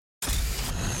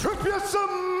What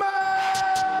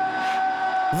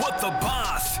the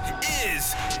boss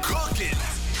is cooking.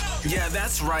 Yeah,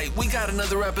 that's right. We got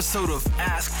another episode of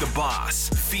Ask the Boss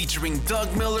featuring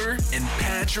Doug Miller and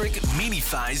Patrick Meaty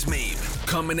Thighs Mabe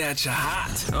coming at you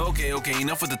hot. Okay,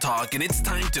 enough with the talk, and it's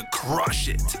time to crush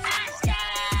it.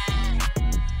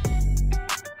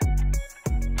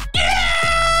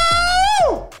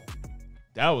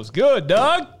 That was good,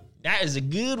 Doug. That is a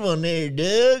good one there,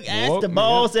 Doug. Ask Woke the me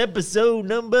Boss episode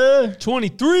number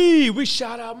 23. We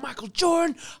shout out Michael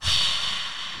Jordan.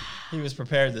 He was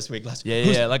prepared this week. Last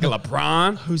Yeah, like a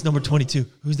LeBron. Who's number 22?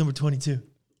 Who's number 22?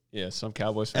 Yeah, some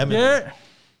Cowboys fan. Emmett.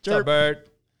 What's up, Bird?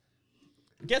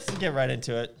 Guess to get right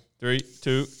into it. 3,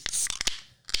 2.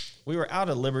 We were out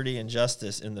of Liberty and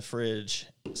Justice in the fridge.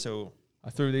 So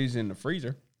I threw these in the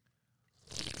freezer.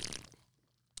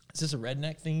 is this a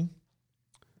redneck theme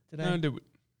today?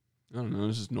 I don't know.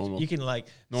 This is normal. You can like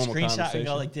Normal screenshot and conversation.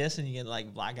 go like this, and you can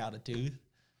like black out a tooth.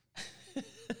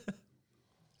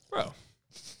 Bro,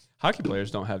 hockey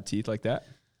players don't have teeth like that.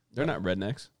 They're not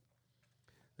rednecks.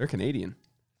 They're Canadian.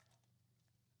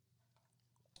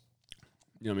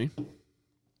 You know what I mean? All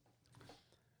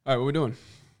right, what we doing?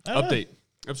 I don't know. Update.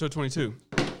 Episode 22.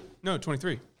 No,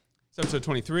 23. It's episode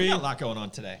 23. We got a lot going on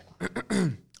today.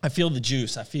 I feel the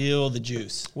juice.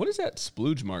 What is that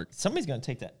splooge mark? Somebody's gonna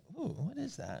take that. Ooh, what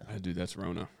is that? Oh, dude, that's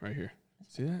Rona right here.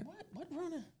 See that? What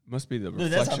Rona? Must be the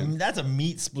Dude, reflection. that's a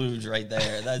meat splooge right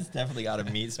there. That's definitely got a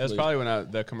meat splooge. That's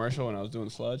probably the commercial when I was doing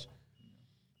sludge.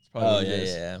 It's probably Oh what it yeah,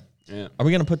 is. yeah. Yeah. Are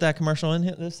we gonna put that commercial in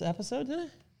this episode today?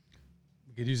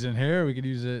 We could use it in here. We could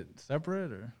use it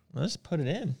separate, or Let's put it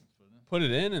in. Put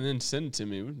it in and then send it to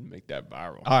me. We'd make that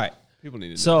viral. All right. People need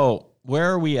to know. So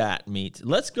where are we at, Meat?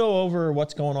 Let's go over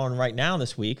what's going on right now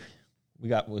this week. We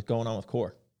got what's going on with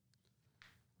Core.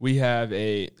 We have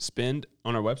a spend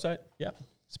on our website. Yep.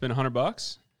 Spend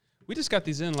 $100. We just got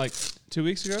these in like 2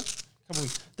 weeks ago.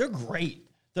 They're great.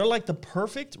 They're like the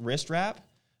perfect wrist wrap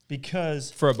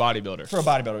because For a bodybuilder. for a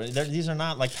bodybuilder, these are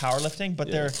not like powerlifting, but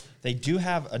Yeah. they do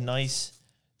have a nice.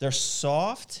 They're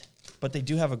soft, but they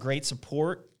do have a great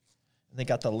support. And they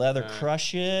got the leather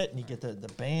crush it, and you get the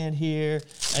band here.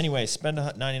 Anyway, spend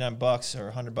 $99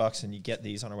 or $100, and you get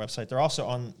these on our website. They're also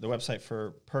on the website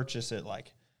for purchase at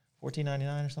like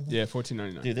 $14.99 or something. Yeah,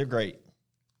 $14.99. Dude, they're great.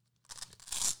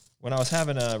 When I was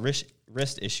having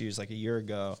wrist issues like a year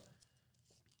ago,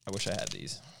 I wish I had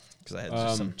these because I had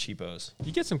just some cheapos.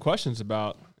 You get some questions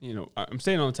about, I'm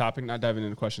staying on the topic, not diving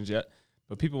into questions yet,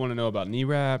 but people want to know about knee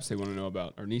wraps. They want to know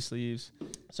about our knee sleeves.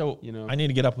 So I need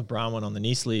to get up with Bronwyn on the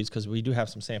knee sleeves because we do have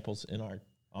some samples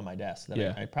on my desk that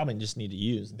Yeah. I probably just need to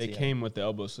use. They came with the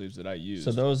elbow sleeves that I use.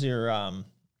 So those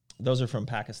are from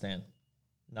Pakistan,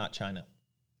 not China,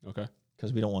 Okay.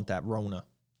 because we don't want that Rona.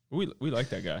 We like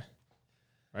that guy,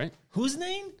 right? Whose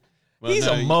name? Well, He's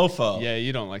no, a mofo. Yeah,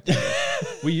 you don't like that guy.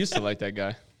 We used to like that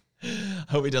guy.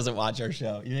 Hope he doesn't watch our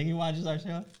show. You think he watches our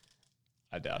show?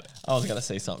 I doubt it. I was gonna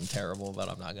say something terrible, but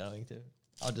I'm not going to.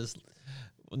 I'll just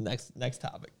next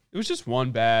topic. It was just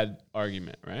one bad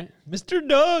argument, right? Mr.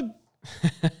 Doug.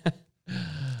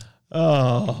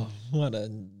 Oh, what a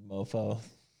mofo. All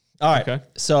right. Okay.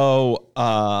 So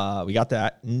we got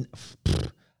that.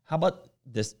 How about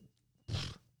this?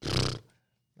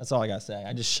 That's all I got to say.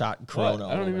 I just shot Corona.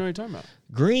 What? I don't all even know over. what you're talking about.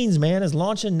 Greens, man, is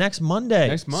launching next Monday.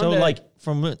 Next So, Monday. like,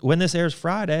 from when this airs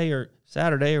Friday or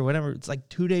Saturday or whatever, it's like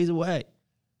 2 days away.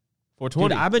 420.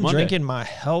 Dude, I've been Monday. drinking my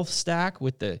health stack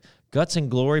with the Guts and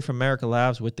Glory from America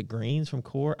Labs with the greens from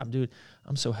Core.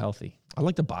 I'm so healthy. I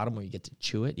like the bottom where you get to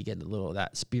chew it. You get a little of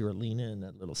that spirulina and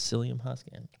that little psyllium husk.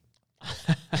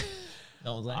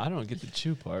 No, I don't get the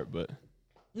chew part, but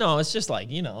no, it's just like,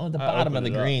 the bottom of open the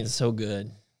it up. greens is so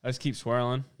good. I just keep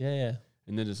swirling Yeah.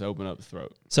 and then just open up the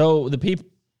throat. So the people,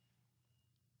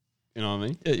 You know what I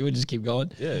mean? you would just keep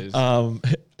going. Yeah. It's,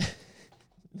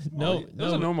 No, that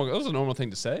was a normal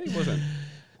thing to say. It wasn't.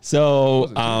 So,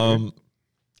 Wasn't too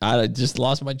I just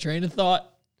lost my train of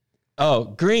thought. Oh,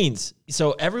 greens.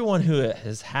 So everyone who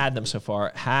has had them so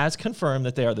far has confirmed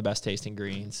that they are the best tasting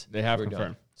greens. They have we're confirmed.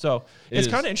 doing. So it's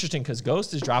is. kind of interesting because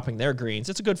Ghost is dropping their greens.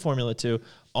 It's a good formula too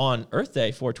on Earth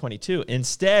Day 422.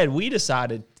 Instead, we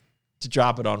decided to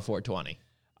drop it on 420.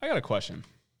 I got a question.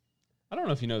 I don't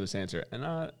know if you know this answer, and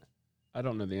I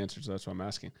don't know the answer, so that's why I'm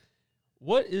asking.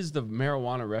 What is the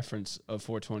marijuana reference of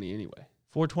 420 anyway?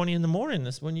 420 in the morning.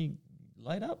 That's when you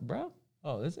light up, bro.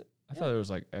 Oh, is it? I thought there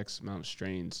was like X amount of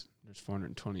strains. There's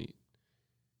 420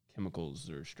 chemicals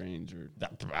or strains or.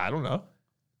 I don't know.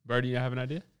 Bird, do you have an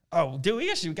idea? Oh, dude, we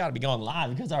actually got to be going live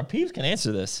because our peeps can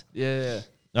answer this. Yeah.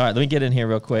 All right, let me get in here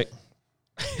real quick.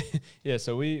 Yeah,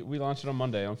 so we launched it on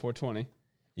Monday on 420.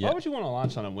 Yeah. Why would you want to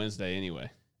launch on a Wednesday anyway?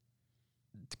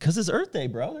 Because it's Earth Day,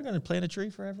 bro. They're going to plant a tree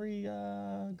for every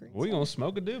green We're going to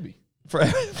smoke a doobie. For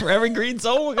every green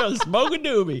soul, we're going to smoke a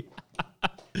doobie.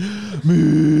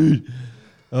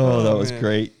 Oh, that was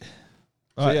great.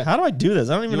 All right, yeah. how do I do this?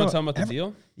 I don't even You know. want to talk about the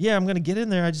deal? Yeah, I'm going to get in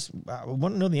there. I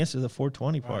want to know the answer to the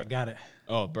 420 All part. right, got it.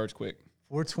 Oh, Bird's quick.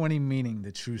 420 meaning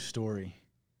the true story.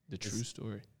 The true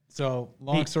story. So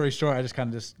long story short, I just kind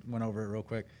of just went over it real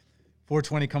quick.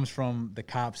 420 comes from the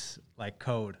cops like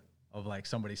code of like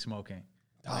somebody smoking.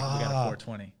 Like, we got a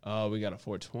 420. Oh, we got a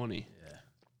 420.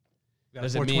 We got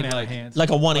Does a it 420 mean out of like- hands. Like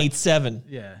a 187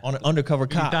 yeah. on an undercover He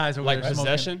cop. dies over Like there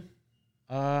smoking. possession?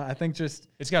 I think just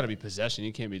It's got to be possession.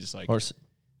 You can't be just like,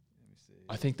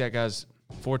 I think that guy's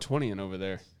 420ing over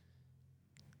there.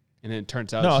 And then it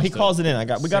turns out No, it's he just calls a it in. We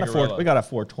got a cigarella.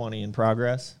 420 in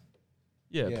progress.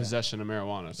 Yeah, Yeah. possession of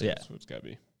marijuana. So Yeah. that's what it's got to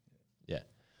be. Yeah.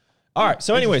 All right.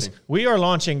 So, anyways, Interesting. we are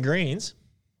launching greens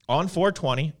on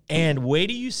 420, and wait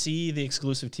till you see the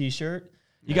exclusive T-shirt.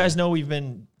 You guys know we've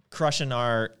been crushing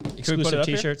our put it exclusive up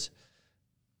here? T-shirts.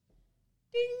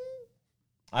 Ding.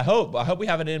 I hope we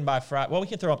have it in by Friday. Well, we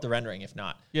can throw up the rendering if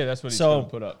not. Yeah, that's what he's So- going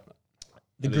to put up.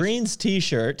 The At least. greens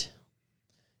T-shirt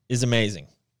is amazing.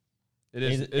 It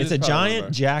is. It's a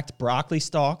giant jacked broccoli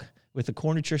stalk with a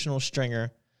core nutritional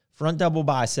stringer, front double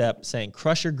bicep saying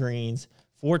 "Crush Your Greens,"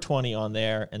 420 on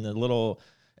there, and the little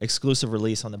exclusive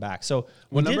release on the back. So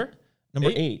What we did- number? Number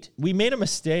 8? 8. We made a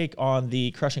mistake on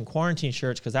the Crushing Quarantine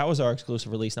shirts because that was our exclusive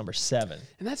release, number 7.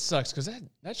 And that sucks because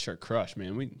that shirt crushed,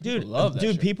 man. We Dude, love that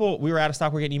shirt. people, we were out of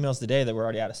stock. We're getting emails today that we're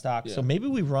already out of stock. Yeah. So maybe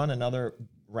we run another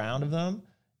round of them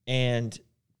and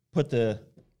put the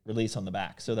release on the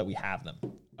back so that we have them.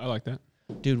 I like that.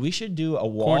 Dude, we should do a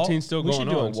wall. Quarantine's still we should going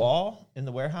do on, a so- wall in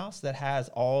the warehouse that has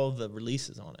all the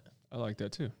releases on it. I like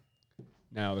that too.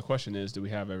 Now the question is, do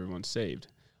we have everyone saved?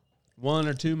 1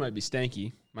 or 2 might be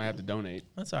stanky. Might have to donate.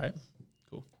 That's all right.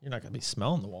 Cool. You're not going to be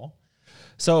smelling the wall.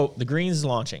 So the greens is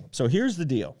launching. So here's the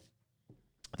deal.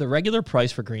 The regular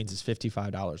price for greens is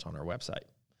 $55 on our website.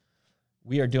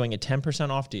 We are doing a 10%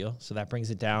 off deal, so that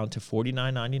brings it down to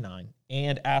 $49.99.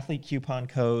 And athlete coupon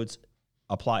codes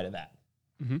apply to that.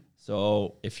 Mm-hmm.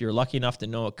 So if you're lucky enough to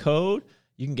know a code,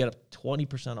 you can get up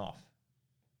 20% off.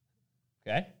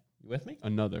 Okay? You with me?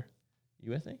 Another.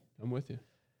 You with me? I'm with you.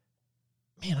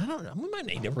 Man, I don't know. We might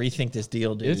need to rethink this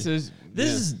deal, dude. This is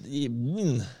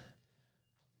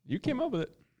you came up with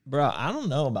it. bro, I don't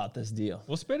know about this deal.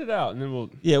 We'll spit it out and then we'll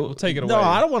take it away. No,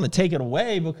 I don't want to take it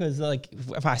away because like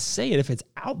if I say it, if it's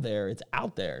out there, it's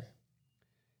out there.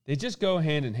 They just go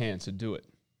hand in hand. So do it.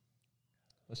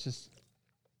 Let's just.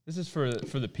 This is for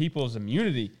the people's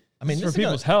immunity. I mean, This is this for is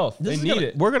people's gonna- health. This They is need gonna-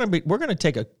 it. We're gonna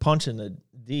take a punch in the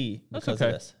D That's because okay.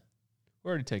 of this. We're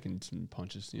already taking some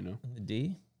punches, you know. In the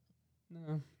D,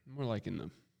 No, more like in the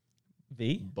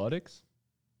V. buttocks.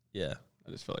 Yeah.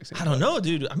 I just feel like saying I don't buttocks.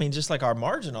 know, dude. I mean, just like our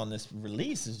margin on this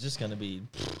release is just gonna be.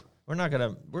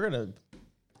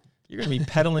 You're gonna be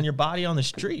pedaling your body on the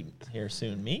street here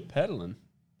soon. Me? Pedaling,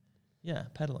 Yeah,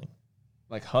 pedaling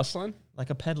like hustling, like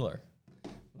a peddler.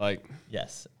 like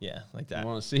Yes, yeah, like I that.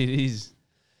 want to see these.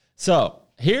 So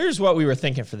here's what we were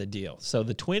thinking for the deal. So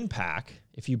the twin pack,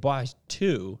 if you buy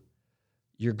 2,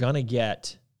 you're gonna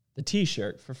get the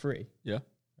T-shirt for free, Yeah,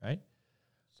 right?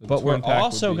 so the But we're twin pack would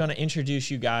also be- going to introduce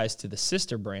you guys to the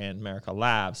sister brand, America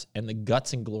Labs, and the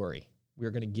Guts and Glory.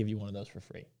 We're going to give you one of those for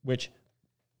free, which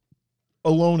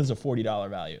alone is a $40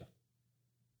 value.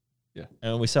 Yeah.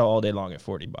 And we sell all day long at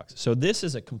 $40. So this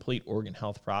is a complete organ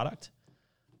health product.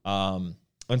 And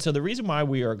so the reason why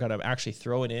we are going to actually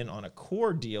throw it in on a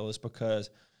core deal is because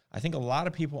I think a lot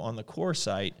of people on the core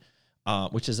site,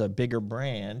 which is a bigger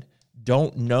brand,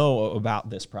 don't know about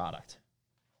this product.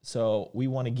 So we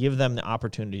want to give them the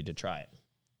opportunity to try it.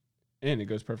 and it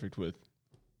goes perfect with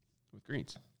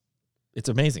greens. It's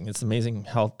amazing. It's amazing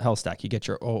health stack. You get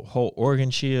your whole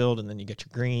organ shield, and then you get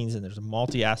your greens, and there's a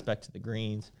multi-aspect to the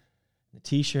greens. The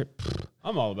T-shirt,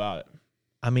 I'm all about it.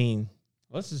 I mean,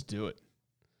 Let's just do it.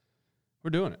 We're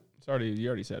doing it. You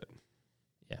already said it.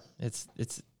 yeah, it's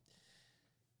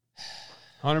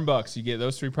 $100. You get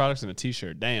those 3 products and a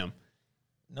T-shirt. Damn.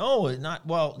 no,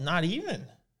 not even.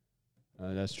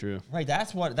 That's true. Right,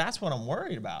 that's what I'm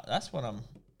worried about. That's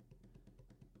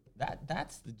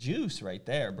the juice right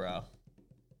there, bro.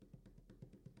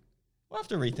 We'll have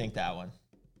to rethink that one.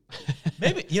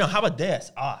 Maybe how about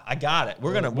this? I got it.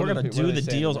 We're What gonna are do they the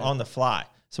saying, deals man? on the fly.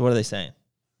 So what are they saying?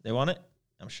 They want it?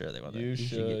 I'm sure they want it. You get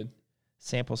should.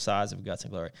 sample size of Guts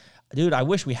and Glory. Dude, I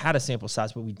wish we had a sample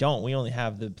size, but we don't. We only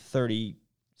have the 30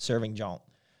 serving jaunt.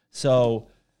 So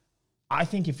I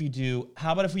think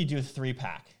how about if we do a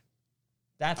 3-pack?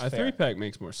 That's A fair. 3-pack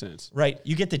makes more sense. Right.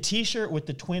 You get the T-shirt with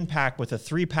the twin pack. With a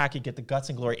 3-pack, you get the Guts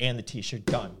and Glory and the T-shirt.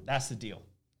 Done. That's the deal.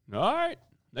 All right.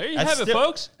 There you That's have it, still-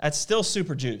 folks. That's still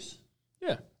super juice.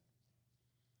 Yeah.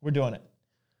 We're doing it.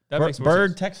 That makes more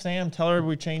Bird, sense. text Sam. Tell her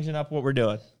we're changing up what we're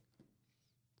doing.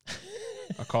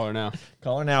 I'll call her now.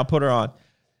 Call her now. Put her on.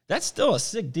 That's still a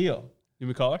sick deal. You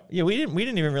me call her? Yeah, we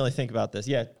didn't even really think about this.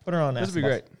 Yeah, put her on. This Ask would be the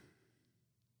Boss. great.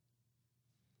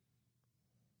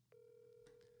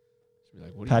 She'd be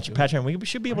like, what are you Patrick, doing? we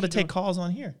should be able to Aren't you take doing- calls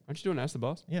on here. Aren't you doing Ask the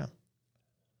Boss? Yeah.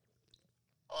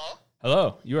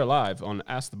 Hello. You are live on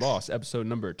Ask the Boss, episode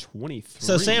number 23.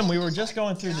 So Sam, we were just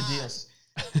going through the deals.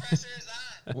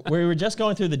 We were just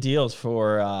going through the deals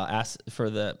for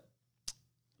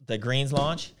the greens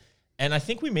launch, and I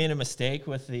think we made a mistake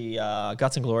with the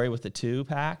Guts and Glory with the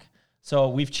 2-pack. So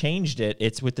we've changed it.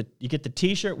 It's with you get the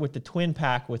T-shirt with the twin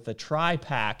pack. With the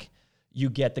tri-pack, you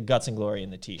get the Guts and Glory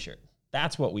in the T-shirt.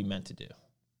 That's what we meant to do.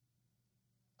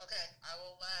 Okay, I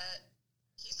will let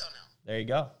Keystone know. There you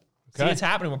go. Okay. See, it's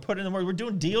happening. We're putting in. We're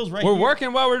doing deals right. We're here.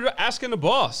 working while we're asking the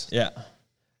boss. Yeah.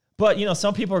 But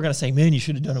some people are gonna say, "Man, you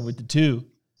should have done it with the 2."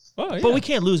 Oh, yeah. But we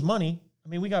can't lose money. I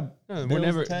mean, we got. No, we're bills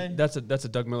never. to pay. That's a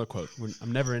Doug Miller quote.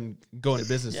 I'm never going to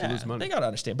business to lose money. They gotta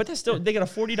understand, but that's still they get a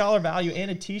 $40 value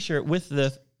and a T-shirt with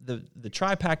the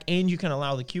tri-pack, and you can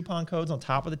allow the coupon codes on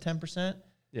top of the 10%.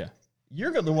 Yeah.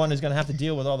 You're the one who's gonna have to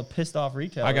deal with all the pissed off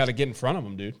retailers. I got to get in front of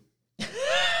them, dude.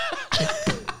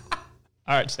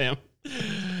 All right, Sam.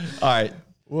 All right.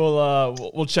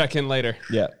 We'll check in later.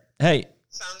 Yeah. Hey,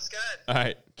 Sounds good. All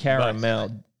right. caramel.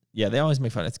 Bye. Yeah, they always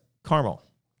make fun. It's caramel.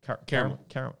 Caramel.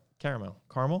 Caramel. Caramel.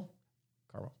 Caramel.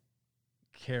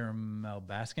 Caramel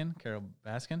Baskin. Carol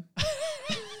Baskin.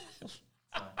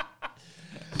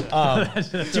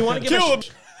 Do you want to give Kill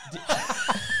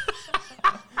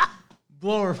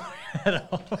Blower.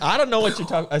 I don't know what you're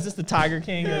talking. Is this the Tiger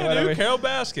King or Yeah, whatever? dude, Carol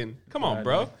Baskin. Come on,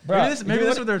 bro. Bro, Maybe this do you is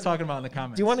wanna- what they were talking about in the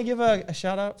comments. Do you want to give a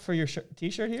shout out for your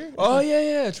T-shirt here? Oh,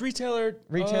 yeah. It's retailer.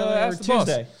 Retailer Ask the Boss.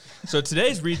 Tuesday. So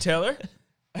today's retailer,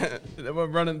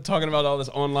 we're talking about all this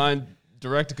online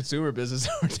direct-to-consumer business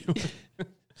that we're doing.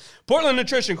 Portland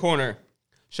Nutrition Corner.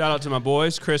 Shout out to my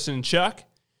boys, Chris and Chuck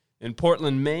in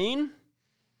Portland, Maine.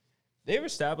 They were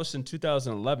established in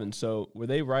 2011. So were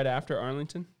they right after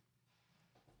Arlington?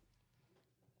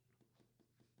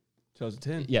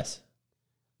 2010. Yes.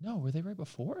 No, were they right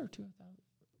before or 2000?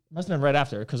 Must have been right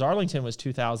after because Arlington was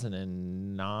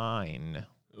 2009.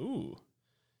 Ooh.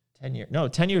 10 years. No,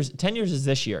 10 years. 10 years is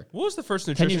this year. What was the first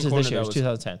 10 nutrition years is corner this year. It that was was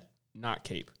 2010. not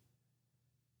Cape?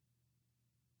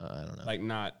 I don't know. Like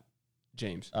not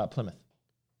James. Plymouth.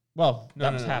 Well, No, that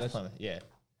no, was no, half that's- Plymouth. Yeah.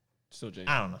 Still James.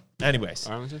 I don't know. Anyways.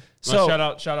 Arlington? So-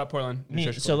 Well, shout out Portland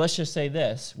Nutrition So Corner. let's just say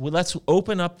this. Well, let's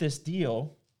open up this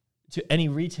deal to any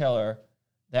retailer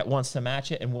that wants to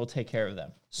match it, and we'll take care of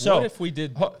them. So what if we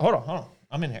did? Hold on.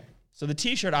 I'm in here. So the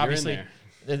T-shirt, obviously,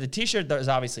 there. the T-shirt is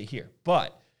obviously here.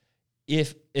 But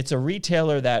if it's a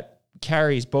retailer that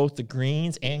carries both the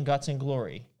greens and Guts and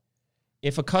Glory,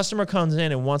 if a customer comes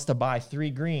in and wants to buy 3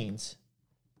 greens,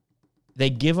 they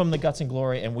give them the Guts and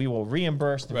Glory, and we will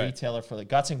reimburse the Right. retailer for the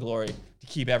Guts and Glory to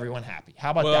keep everyone happy.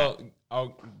 How about Well, that?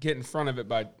 I'll get in front of it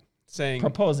by saying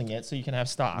Proposing it so you can have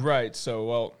stock. right.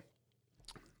 So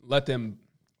let them.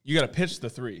 You got to pitch the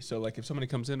 3. So like if somebody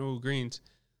comes in, greens,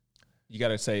 you got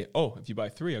to say, oh, if you buy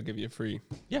 3, I'll give you a free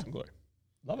Yeah. glory.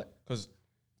 Love it. Because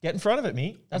Get in front of it,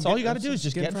 me. That's all you got to do is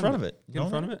just get in front of it. Get in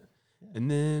front of it. And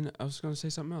then I was going to say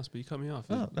something else, but you cut me off.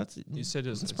 Oh, that's You said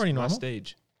it's pretty my normal.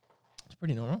 stage. It's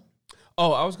pretty normal.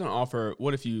 Oh, I was going to offer,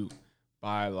 what if you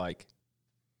buy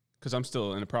because I'm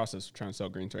still in the process of trying to sell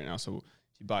greens right now. So if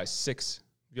you buy 6,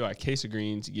 if you buy a case of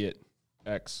greens, you get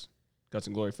X Guts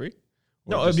and Glory free?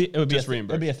 Or No, it would be just a,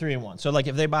 reimbursed? it'd be a 3-in-1. So like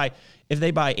if they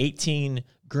buy 18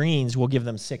 greens, we'll give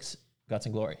them 6 Guts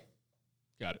and Glory.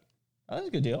 Got it. Oh, that's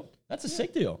a good deal. That's a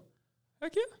sick deal.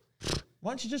 Heck yeah.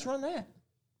 Why don't you just run that?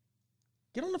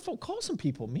 Get on the phone. Call some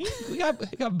people. Me, we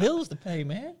got bills to pay,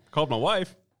 man. Called my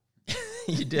wife.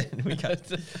 You did. We got.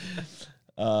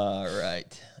 All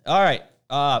right.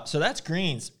 So that's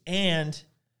greens, and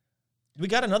we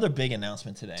got another big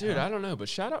announcement today, Dude, huh? I don't know, but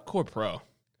shout out Core Pro.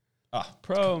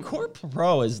 Pro Corp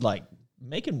Pro is like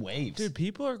making waves. Dude,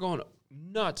 people are going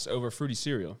nuts over fruity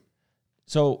cereal.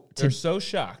 So They're so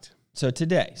shocked.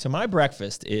 today, my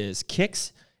breakfast is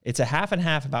Kix. It's a half and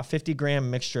half, about 50-gram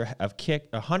mixture of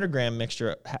Kick, 100-gram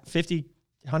mixture, 50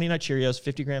 Honey Nut Cheerios,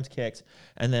 50 grams Kix,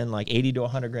 and then like 80 to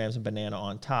 100 grams of banana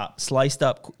on top, sliced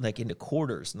up like into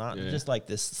quarters, not just like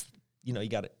this. You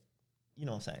got it. You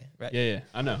know what I'm saying, right? Yeah,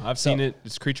 I know. I've seen it.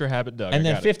 It's Creature Habit Doug. And I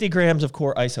then got 50 grams of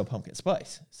core ISO pumpkin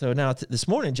spice. So now this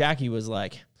morning, Jackie was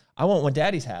like, "I want what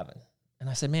Daddy's having," And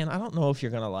I said, man, I don't know if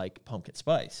you're going to like pumpkin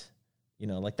spice. You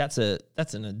know, like that's an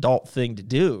adult thing to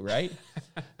do, right?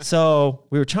 So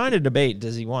we were trying to debate,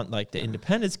 does he want like the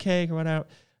Independence cake or whatever?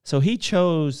 So he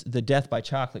chose the Death by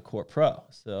Chocolate Core Pro.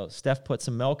 So Steph put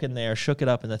some milk in there, shook it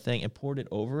up in the thing, and poured it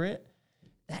over it.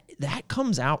 That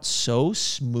comes out so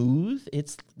smooth.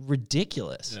 It's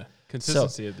ridiculous. Yeah.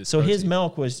 Consistency of this. So his protein.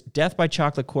 milk was Death by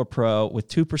Chocolate Core Pro with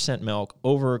 2% milk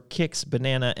over Kix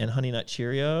Banana and Honey Nut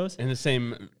Cheerios. In the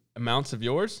same amounts of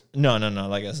yours? No,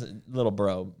 like a little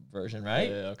bro version, right?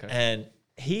 Yeah, okay. And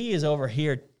he is over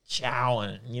here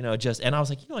chowing, and I was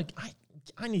like,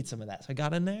 I need some of that. So I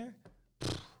got in there.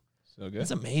 So good.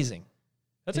 It's amazing.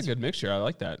 That's a good mixture. I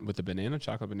like that with the banana,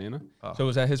 chocolate banana. Oh. So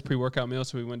was that his pre-workout meal?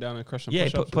 So we went down and crushed some Yeah, he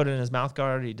push-ups? put it in his mouth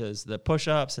guard. He does the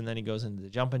push-ups, and then he goes into the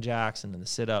jumping jacks, and then the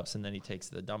sit-ups, and then he takes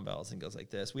the dumbbells and goes like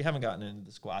this. We haven't gotten into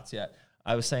the squats yet.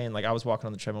 I was saying, like, I was walking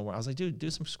on the treadmill where I was like, dude, do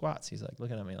some squats. He's like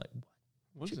looking at me like,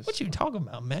 what you talking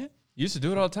about, man? You used to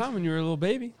do it all the time when you were a little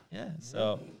baby. Yeah,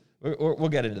 so we'll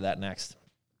get into that next.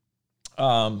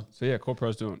 So yeah, Core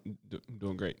Pro's doing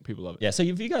great. People love it. Yeah, so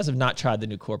if you guys have not tried the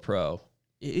new Core Pro,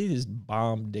 it is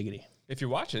bomb diggity. If you're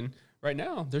watching right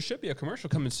now, there should be a commercial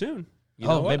coming soon. You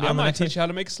Oh, know what? maybe I on the might next teach you how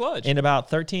to make a sludge. In about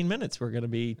 13 minutes, we're going to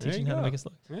be There teaching you how to go. make a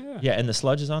sludge. Yeah. Yeah, and the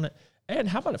sludge is on it. And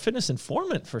how about a fitness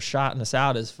informant for shouting us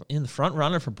out as in the front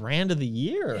runner for brand of the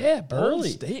year? Yeah, bold early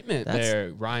statement That's-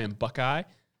 there, Ryan Bucky.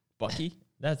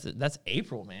 That's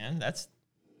April, man. That's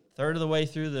third of the way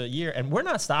through the year, and we're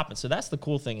not stopping. So that's the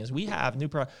cool thing is we have new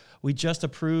product. We just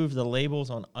approved the labels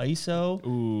on ISO.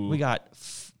 Ooh. We got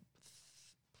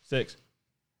 6.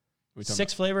 We talking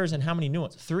 6 flavors and how many new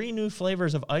ones? 3 new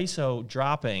flavors of ISO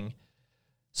dropping.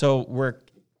 So we're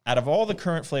out of all the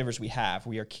current flavors we have,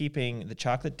 we are keeping the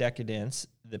chocolate decadence,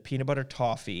 the peanut butter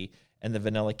toffee, and the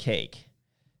vanilla cake,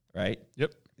 right?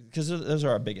 Yep. Because those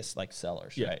are our biggest like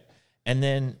sellers, Yeah. right? And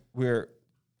then we're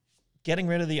getting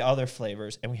rid of the other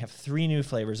flavors, and we have 3 new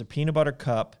flavors: a peanut butter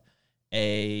cup,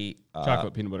 a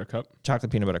Chocolate peanut butter cup.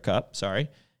 chocolate peanut butter cup,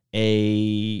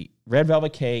 a red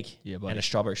velvet cake, Yeah, buddy. and a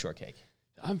strawberry shortcake.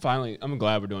 I'm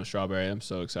glad we're doing strawberry. I'm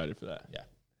so excited for that. Yeah.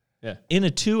 Yeah. In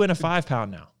a 2 and a 5 pound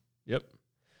now. Yep.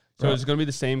 So Bro. it's going to be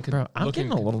the same. Bro, I'm looking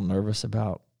getting a little nervous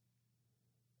about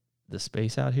the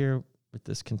space out here with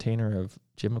this container of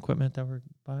gym equipment that we're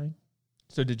buying.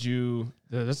 So did you?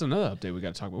 That's another update we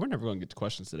got to talk about. We're never going to get to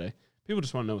questions today. People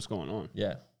just want to know what's going on.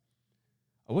 Yeah.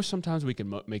 I wish sometimes we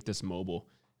could make this mobile.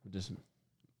 Just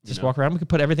Walk around. We could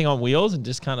put everything on wheels and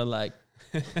just kind of like,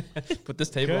 put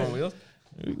this table on wheels.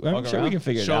 I'm walk sure around, we can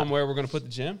figure it Show out. them where we're going to put the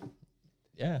gym.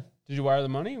 Yeah. Did you wire the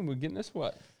money? And we're getting this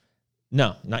what?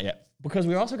 No, not yet. Because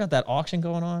we also got that auction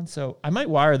going on. So I might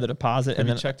wire the deposit Have and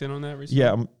you then checked in on that recently?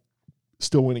 yeah, I'm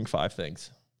still winning 5 things.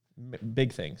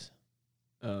 Big things.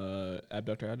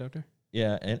 Abductor.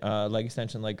 Yeah, and leg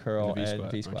extension, leg curl, And the V-squat,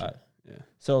 and V squat. aren't Yeah.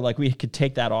 So like we could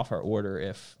take that off our order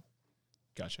if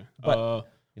Gotcha. But,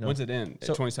 you know, When's it in?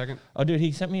 so- 22nd? oh dude,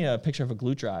 he sent me a picture of a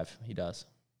glute drive he does.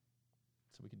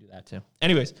 So we could do that too.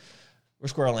 Anyways, we're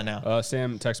squirreling now.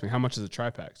 Sam texted me, how much is a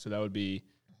tri-pack? So that would be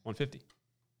 $150.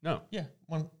 No. Yeah,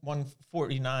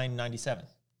 149.97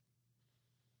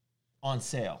 on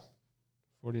sale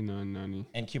 $49.90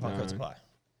 and coupon code supply.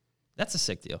 That's a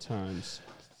sick deal. times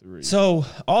 3. So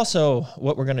also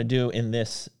what we're going to do in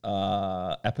this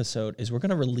episode is we're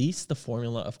going to release the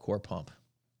formula of Core Pump.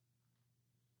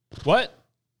 What?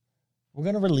 We're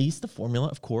going to release the formula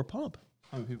of Core Pump.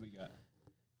 How many people you got?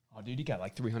 Oh, dude, you got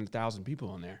like 300,000 people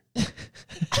on there.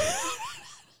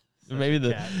 Maybe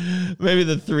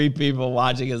the 3 people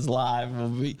watching us live will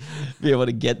be able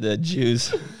to get the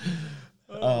juice.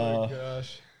 Oh, my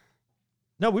gosh.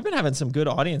 No, we've been having some good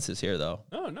audiences here though.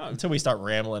 No. Until we start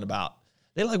rambling about.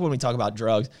 They like when we talk about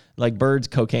drugs, like Bird's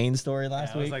cocaine story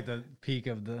last That was week. like the peak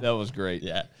of the. That was great.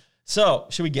 Yeah. So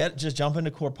should we just jump into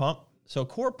Core Pump? So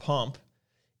Core Pump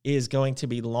is going to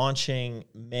be launching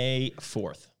May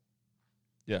 4th.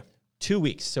 Yeah. 2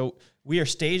 weeks. So we are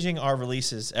staging our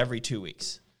releases every 2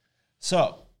 weeks.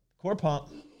 So Core Pump,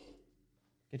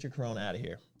 get your Corona out of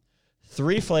here.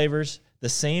 3 flavors, the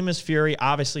same as Fury,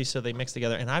 obviously, so they mix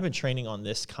together. And I've been training on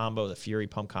this combo, the Fury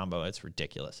Pump combo. It's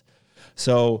ridiculous.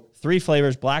 So 3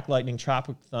 flavors, Black Lightning,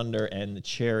 Tropic Thunder, and the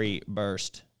Cherry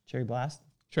Burst. Cherry Blast?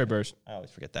 Cherry Burst, I always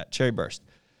forget that. Cherry Burst.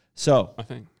 So I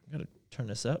think. I gotta turn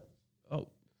this up. Oh,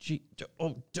 gee.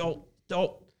 Oh, don't.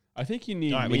 I think you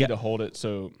need All right, we me got- to hold it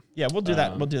so Yeah, we'll do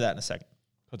that. We'll do that in a second.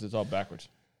 because it's all backwards.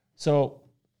 So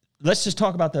let's just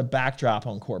talk about the backdrop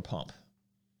on Core Pump.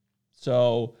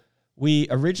 So we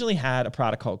originally had a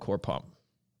product called Core Pump.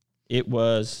 It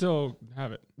was Still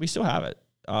have it. we still have it.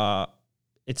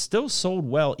 It still sold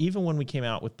well even when we came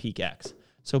out with Peak X.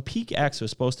 So Peak X was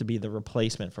supposed to be the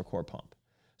replacement for Core Pump.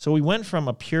 So we went from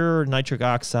a pure nitric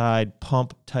oxide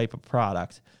pump type of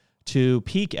product to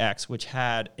Peak X, which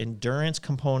had endurance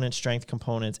components, strength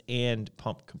components, and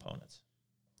pump components,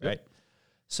 right?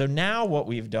 So now what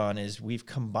we've done is we've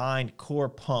combined Core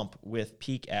Pump with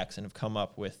Peak X and have come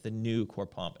up with the new Core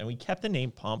Pump. And we kept the name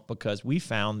Pump because we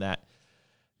found that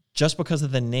just because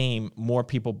of the name, more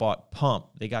people bought Pump.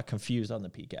 They got confused on the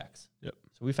Peak X. Yep.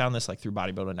 So we found this like through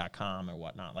bodybuilding.com or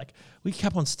whatnot. Like we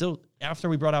kept on still, after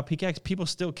we brought out Peak X, people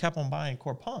still kept on buying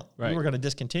Core Pump. Right. We were going to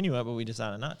discontinue it, but we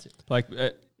decided not to. Like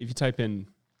if you type in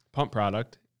pump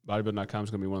product, bodybuilding.com is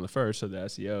going to be one of the first of the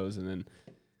SEOs, and then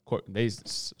they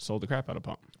sold the crap out of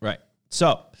pump. Right.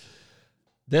 So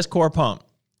this Core Pump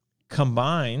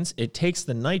combines, it takes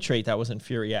the nitrate that was in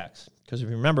Fury X. Because if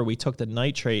you remember, we took the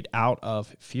nitrate out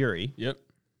of Fury, Yep.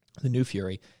 the new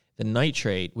Fury. The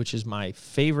nitrate, which is my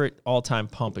favorite all-time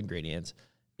pump ingredients,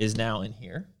 is now in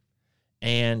here.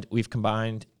 And we've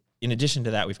combined, in addition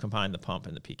to that, we've combined the pump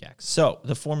and the Peak X. So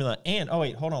the formula, and oh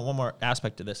wait, hold on, one more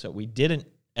aspect to this that we didn't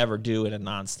ever do in a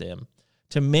non-stim.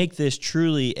 To make this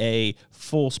truly a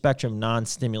full spectrum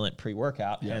non-stimulant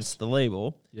pre-workout, hence the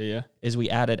label, is we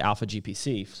added alpha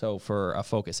GPC, so for a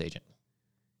focus agent.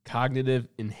 Cognitive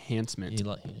enhancement. You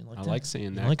like I that? like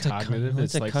saying that. You like that Cognitive. like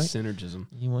It's that like synergism.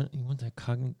 You want that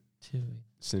cognitive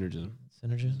Synergism.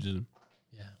 synergism?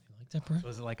 Yeah, you like that, bro? So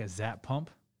is it like a Zap pump?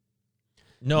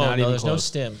 No, Not even there's no close.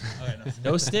 stim.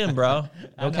 No stim, bro.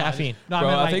 No caffeine. No, Bro,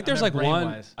 meant I think there's meant like one.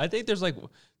 brain-wise. I think there's like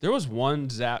there was one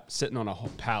Zap sitting on a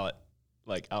whole pallet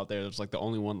like out there. There's like the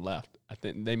only one left. I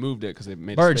think they moved it because they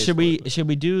made. Bird, space should for we it, but- should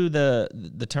we do the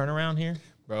turnaround here?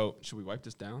 Bro, should we wipe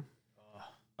this down?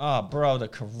 Oh, bro, the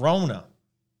Corona.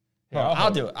 Bro, Here, I'll I'll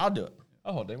hold do it. I'll do it.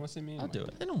 Oh, they want to see me. I'll do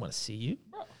it. They don't want to see you,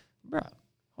 bro.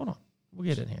 Hold on, we'll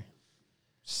get in here.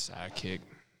 Sidekick.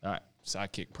 All right.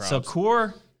 Sidekick props. So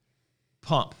Core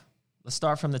Pump. Let's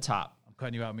start from the top. I'm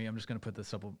cutting you out, me. I'm just gonna put the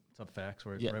sub facts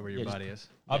right where your yeah, body is.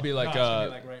 I'll be like,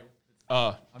 right.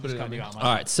 I'm put just it cutting in you me. out. All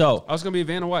right, so I was gonna be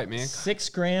Vanna White, man. 6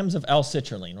 grams of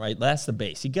L-citrulline, right? That's the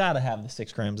base. You got to have the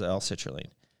 6 grams of L-citrulline.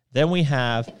 Then we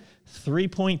have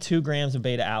 3.2 grams of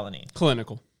beta-alanine.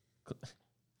 Clinical.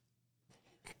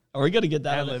 Are we going to get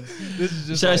that? This is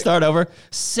just Should I start over?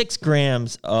 6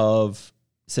 grams of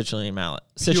citrulline malate.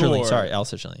 Citrulline, Pure. sorry,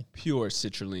 L-citrulline. pure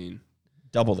citrulline,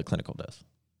 Double the clinical dose.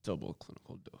 double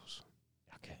clinical dose,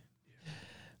 Okay.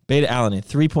 Beta-alanine,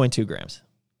 3.2 grams.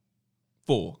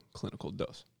 full clinical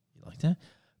dose. You like that?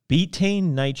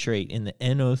 Betaine nitrate in the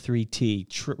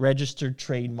NO3T, registered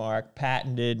trademark,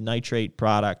 patented nitrate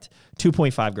product,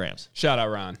 2.5 grams. Shout out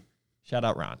Ron. Shout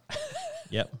out Ron.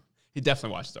 Yep. He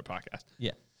definitely watches our podcast.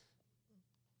 Yeah.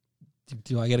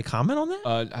 Do I get a comment on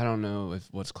that? I don't know if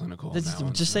what's clinical. on that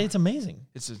one, Just so- say it's amazing.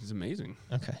 it's amazing.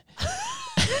 Okay.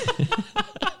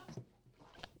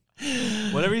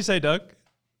 Whatever you say, Doug.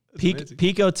 It's amazing.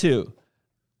 Pico 2,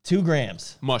 2 grams.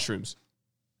 Is Mushrooms.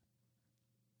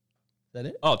 that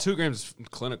it? Oh, 2 grams is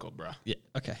clinical, bro. Yeah.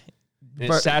 Okay. And it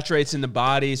Bert- saturates in the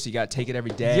body, so you got to take it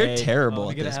every day. You're terrible Oh,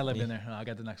 at get a this. ad lib in there. I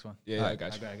got the next one. Yeah, I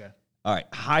got you. I got it. All right.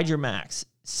 Hydromax,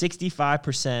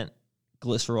 65%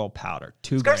 glycerol powder,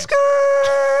 2 grams.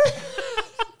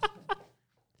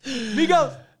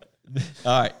 Migos.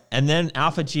 All right. And then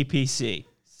alpha GPC,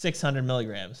 600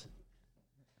 milligrams.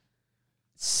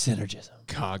 Synergism.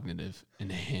 Cognitive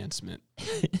enhancement.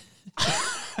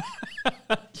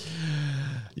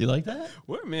 You like that?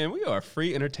 Man, we are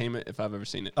free entertainment if I've ever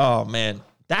seen it. Oh, man.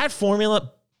 That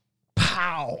formula,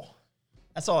 pow.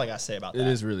 That's all I got to say about that. It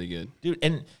is really good. Dude,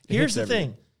 and here's hits the everything.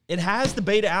 thing. It has the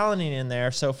beta-alanine in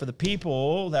there. So for the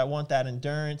people that want that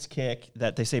endurance kick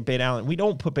that they say beta-alanine, we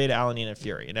don't put beta-alanine in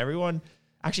Fury. And everyone,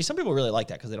 actually, some people really like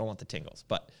that because they don't want the tingles.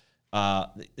 But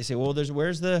they say, well,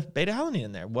 where's the beta-alanine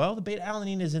in there? Well, the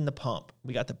beta-alanine is in the pump.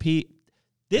 We got the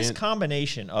This And-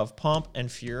 combination of pump and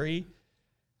Fury,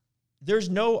 there's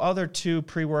no other 2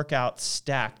 pre-workouts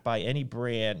stacked by any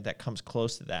brand that comes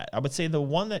close to that. I would say the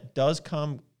one that does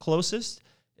come closest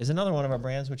is another one of our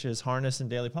brands, which is Harness and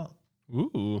Daily Pump.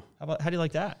 Ooh. How do you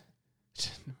like that?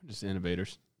 Just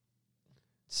innovators.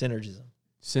 Synergism.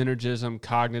 Synergism,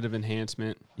 cognitive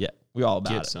enhancement. Yeah, we all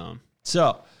about Get it. some.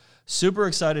 So, super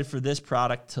excited for this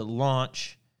product to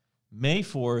launch May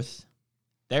 4th.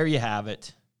 There you have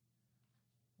it.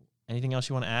 Anything else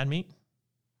you want to add, Meat?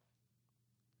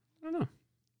 I don't know.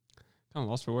 Kind of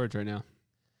lost for words right now.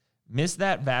 Miss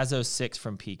that Vaso 6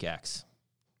 from Peak X.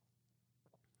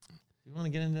 You want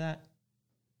to get into that?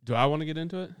 Do I want to get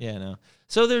into it? Yeah, no.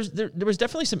 So there was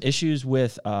definitely some issues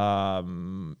with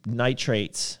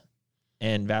nitrates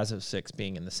and Vaso 6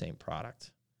 being in the same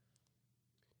product.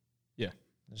 Yeah.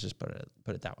 Let's just put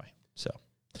it that way. So,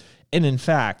 and in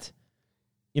fact,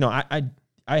 you know, I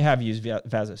I have used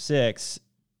Vaso 6.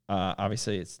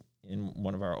 Obviously, it's in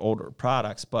one of our older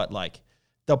products, but like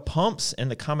the pumps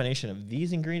and the combination of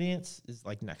these ingredients is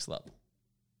like next level.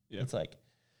 Yeah. It's like,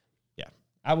 yeah,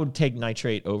 I would take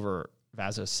nitrate over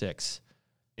Vaso 6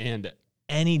 And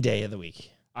any day of the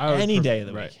week. I would Any pref- day of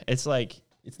the right. week. It's like,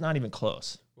 it's not even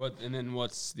close. What? And then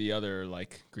what's the other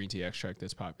like green tea extract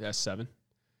that's popular? S7.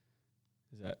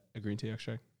 Is that a green tea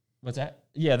extract? What's that?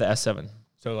 Yeah, the S7.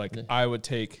 So like I would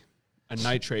take a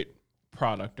nitrate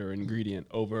product or ingredient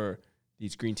over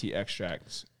these green tea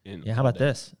extracts. Yeah, how about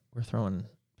this? We're throwing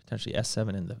potentially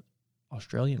S7 in the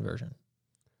Australian version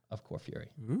of Core Fury,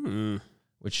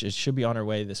 which it should be on our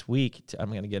way this week. I'm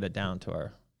going to get it down to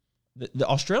our... The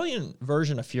Australian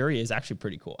version of Fury is actually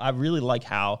pretty cool. I really like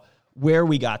where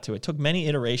we got to. It took many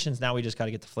iterations. Now we just got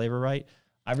to get the flavor right.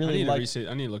 I need to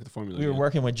look at the formula. We were again.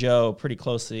 working with Joe pretty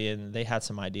closely, and they had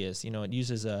some ideas. You know, it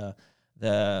uses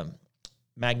the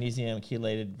magnesium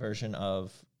chelated version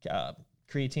of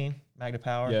creatine, Magna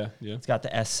Power. Yeah. It's got the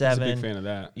S7. I was a big fan of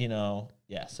that. You know,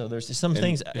 yeah. So there's just some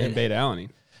things. And beta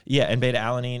alanine. Yeah, and beta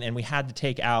alanine, and we had to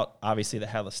take out obviously the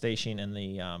halostacine and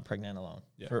the pregnenolone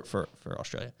for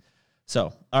Australia.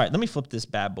 So, all right, let me flip this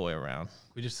bad boy around.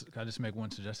 Can I just make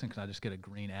one suggestion? Can I just get a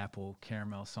green apple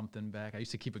caramel something back? I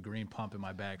used to keep a green pump in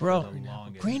my bag Bro, for the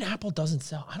longest. green apple doesn't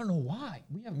sell. I don't know why.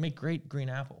 We haven't made great green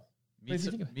apple.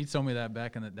 Meat told me that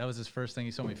back that was his first thing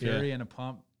he sold me. Fury and a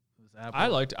pump. It was apple.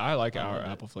 I like our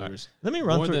apple flavors. Let me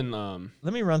run More through. than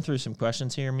Let me run through some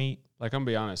questions here, Meat. like I'm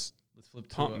gonna be honest. Let's flip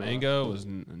to Pump mango was.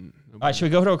 All right, should we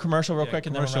go to a commercial real quick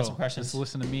and then we'll run commercial. some questions? Let's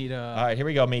listen to Meat. All right, here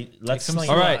we go, Meat. Let's some sling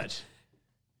All it. right.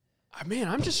 Man,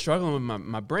 I'm just struggling with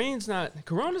my brain's not.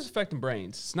 Corona's affecting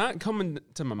brains. It's not coming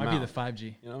to my Might mouth. be the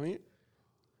 5G. You know what I mean?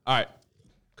 All right.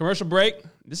 Commercial break.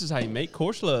 This is how you make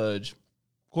Core Sludge.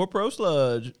 Core Pro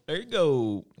Sludge. There you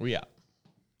go. We out.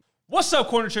 What's up,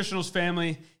 Core Nutritionals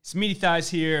family? It's Meaty Thighs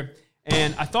here.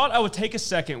 And I thought I would take a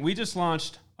second. We just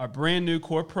launched our brand new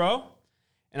Core Pro.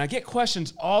 And I get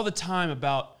questions all the time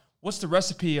about what's the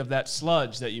recipe of that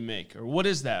sludge that you make? Or what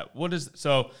is that?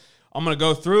 So I'm going to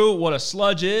go through what a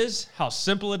sludge is, how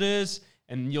simple it is,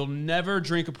 and you'll never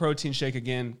drink a protein shake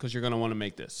again because you're going to want to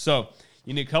make this. So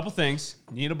you need a couple things.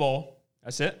 You need a bowl.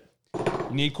 That's it. You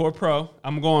need Core Pro.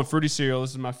 I'm going Fruity Cereal. This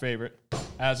is my favorite.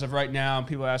 As of right now,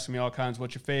 people are asking me all kinds,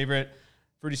 what's your favorite?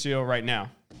 Fruity Cereal right now.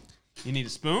 You need a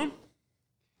spoon.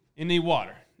 You need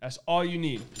water. That's all you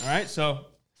need. All right? So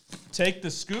take the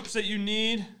scoops that you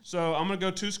need. So I'm going to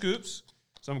go 2 scoops.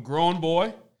 So I'm a growing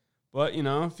boy. But, you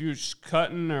know, if you're just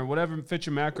cutting or whatever fits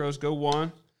your macros, go 1.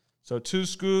 So 2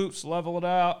 scoops, level it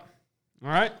out. All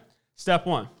right? Step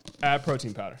 1, add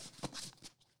protein powder.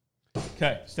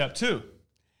 Okay, step 2,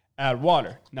 add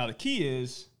water. Now, the key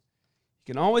is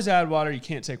you can always add water. You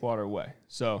can't take water away.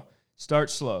 So start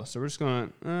slow. So we're just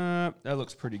going to, that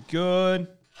looks pretty good.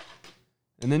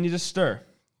 And then you just stir.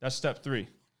 That's step 3.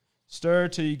 Stir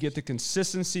till you get the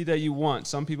consistency that you want.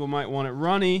 Some people might want it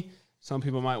runny. Some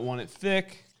people might want it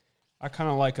thick. I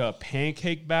kind of like a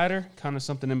pancake batter, kind of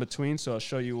something in between. So I'll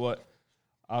show you what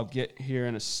I'll get here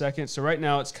in a second. So right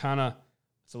now it's a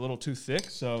little too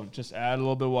thick. So just add a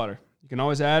little bit of water. You can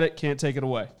always add it, can't take it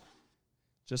away.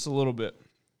 Just a little bit.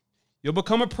 You'll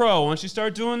become a pro. Once you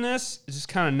start doing this, it's just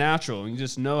kind of natural. You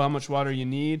just know how much water you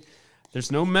need.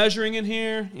 There's no measuring in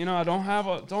here. You know, I don't have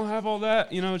all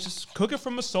that. You know, just cook it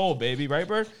from the soul, baby. Right,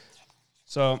 Bird?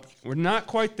 So we're not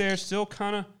quite there. Still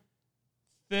kind of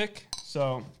thick.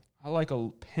 So I like a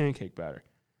pancake batter.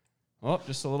 Oh,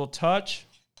 just a little touch.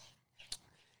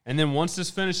 And then once this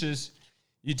finishes,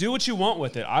 you do what you want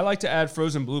with it. I like to add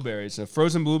frozen blueberries. So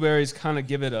frozen blueberries kind of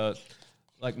give it a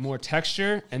more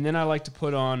texture. And then I like to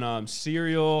put on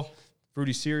cereal,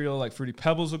 fruity cereal, like Fruity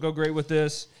Pebbles will go great with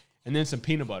this. And then some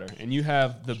peanut butter. And you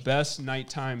have the best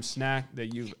nighttime snack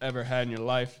that you've ever had in your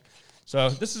life.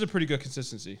 So this is a pretty good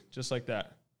consistency, just like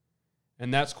that.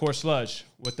 And that's Core Sludge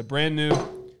with the brand new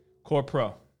Core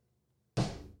Pro.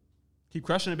 Keep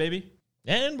crushing it, baby.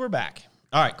 And we're back.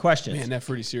 All right, questions. Man, that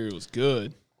fruity cereal was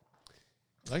good.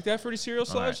 You like that fruity cereal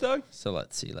sludge, Doug? So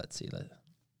let's see.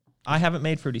 I haven't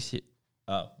made fruity cereal.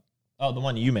 Oh, the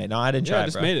one you made. No, I didn't try Yeah, it, I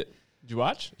just bro. made it. Did you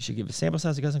watch? You should give a sample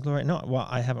size of Guzzling Chloride. No, well,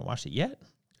 I haven't watched it yet.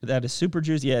 That is super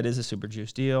juice. Yeah, it is a super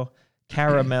juice deal.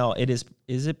 Caramel. It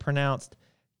is it pronounced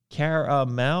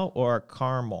caramel or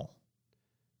caramel?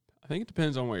 I think it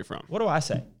depends on where you're from. What do I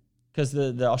say? Because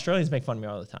the Australians make fun of me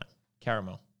all the time.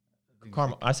 Caramel.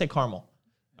 Caramel. I say caramel.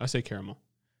 I say caramel.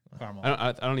 Caramel.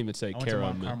 I don't even say I went to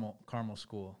caramel. caramel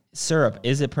school. Syrup.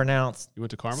 Is it pronounced You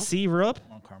went to caramel? syrup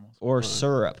I'm on caramel. or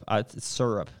syrup? It's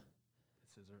syrup.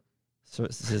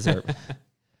 Scissor.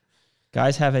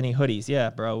 Guys have any hoodies?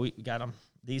 Yeah, bro. We got them.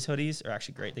 These hoodies are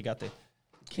actually great. They got the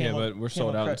Yeah, but we're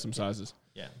sold out in Crest. some sizes.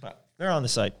 Yeah, but they're on the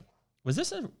site. Was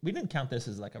this we didn't count this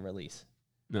as like a release.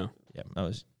 No, Yeah, that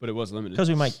was but it was limited. because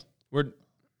we might We're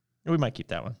keep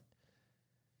that one.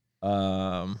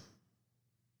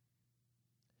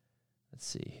 Let's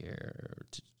see here.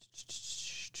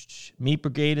 Meat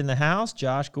Brigade in the house.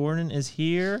 Josh Gordon is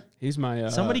here. he's my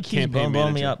Somebody keeps campaign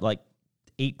blowing me manager. up like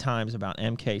 8 times about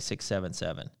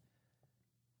MK677.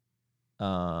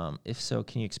 If so,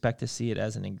 can you expect to see it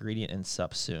as an ingredient in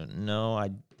sup soon? No,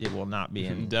 it will not be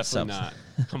in Definitely sup- not.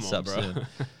 Come on, sup bro. soon.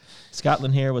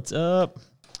 Scotland here, what's up?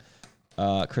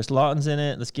 Chris Lawton's in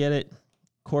it. Let's get it.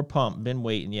 Core Pump, been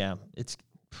waiting. Yeah, it's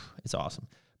awesome.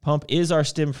 Pump is our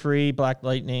stim free Black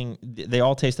Lightning. They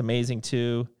all taste amazing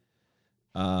too.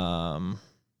 You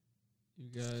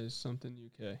guys, something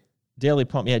UK. Daily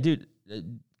Pump, yeah, dude.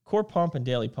 Core Pump and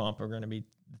Daily Pump are going to be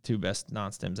the 2 best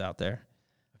non-stims out there.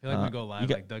 I feel like when we go you live,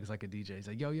 got- like Doug's like a DJ. He's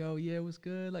like, yo, yeah, what's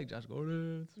good? Like Josh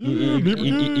Gordon.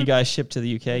 You guys ship to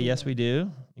the UK? Yes, we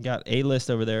do. You got A-list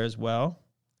over there as well.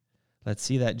 Let's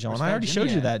see that, John. Where's I Fat already Jimmy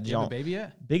showed you at? that, Do you have a John. baby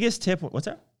yet? Biggest tip. What's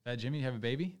that? Fat Jimmy, you have a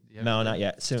baby? Do you have No, a not baby?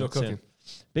 yet. Soon. Still cooking.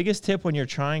 Soon. Biggest tip when you're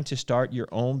trying to start your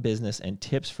own business and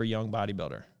tips for young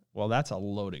bodybuilder. Well, that's a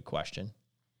loaded question.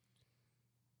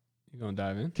 You gonna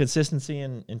dive in? Consistency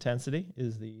and intensity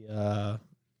is the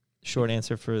short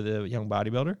answer for the young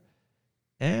bodybuilder,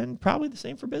 and probably the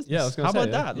same for business. Yeah, I was gonna How say,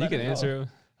 about that? You Let can it go. answer.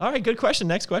 All right, good question.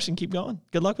 Next question. Keep going.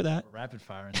 Good luck with that. Rapid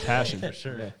fire. Passion. for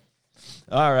sure. Yeah.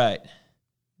 All right.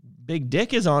 Big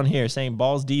Dick is on here saying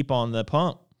balls deep on the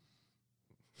pump.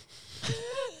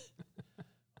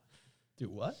 Do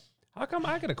what? How come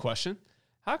I got a question?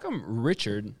 How come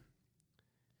Richard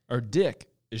or Dick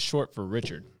is short for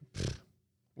Richard?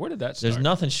 Where did that start? There's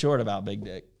nothing short about Big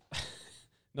Dick.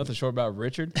 Nothing short about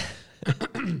Richard.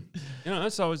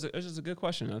 That's just a good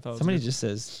question. I thought Somebody just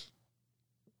says,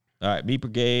 all right, Meat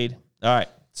Brigade. All right.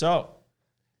 So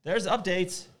there's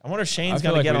updates. I wonder if Shane's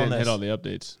going to get on this. Hit all the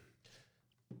updates.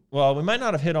 Well, we might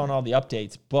not have hit on all the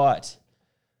updates, but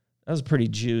that was pretty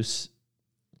juice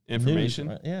Information.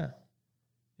 news, right? Yeah.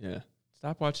 Yeah.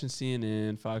 Stop watching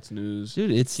CNN, Fox News.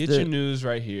 Dude, it's Get the, your news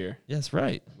right here. Yes,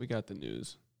 right. We got the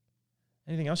news.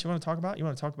 Anything else you want to talk about? You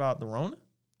want to talk about the Rona?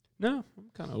 No, I'm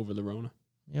kind of over the Rona.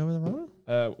 You over the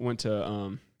Rona? Went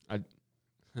to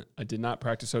I did not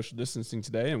practice social distancing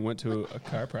today and went to a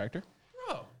chiropractor.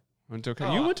 Bro. Went to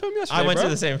you went to him yesterday. I went bro. to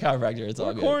the same chiropractor. It's all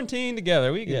We're good. quarantined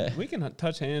together. We can Yeah. we can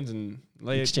touch hands and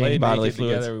Exchange lay bodily naked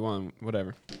fluids. together. We want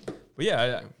whatever. But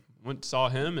yeah, I went saw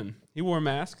him and he wore a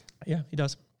mask. Yeah, he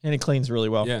does. And he cleans really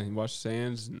well. Yeah, he washed his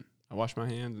hands and I washed my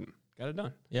hands and got it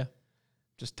done. Yeah.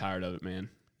 Just tired of it, man.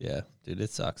 Yeah, dude,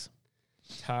 it sucks.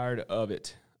 Tired of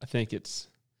it. I just think it's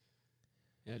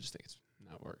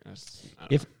not working.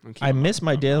 If I miss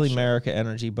my Daily America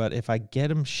energy, but if I get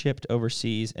them shipped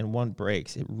overseas and one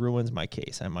breaks, it ruins my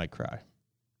case. I might cry.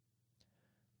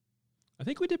 I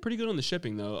think we did pretty good on the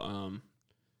shipping though.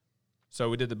 So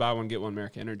we did the buy one get one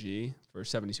America Energy for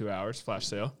 72 hours flash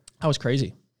sale. That was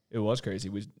crazy. It was crazy.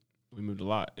 We moved a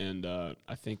lot, and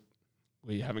I think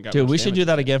we haven't got. Dude, much we should damage. do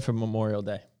that again for Memorial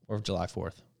Day or July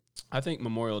 4th. I think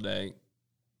Memorial Day,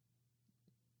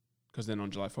 because then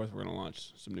on July 4th we're gonna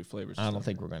launch some new flavors. I don't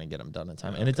think we're going to get them done in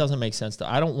time. And it doesn't make sense to.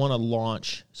 I don't want to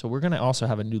launch. So we're going to also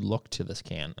have a new look to this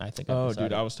can. I think. I've Oh, decided.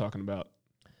 dude, I was talking about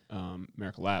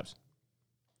America Labs.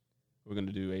 We're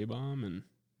gonna do A-Bomb and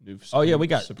new. Oh yeah, we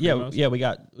got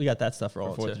Supremos we got that stuff for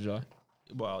rolling 4th too. of July.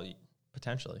 Well,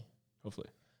 potentially. Hopefully.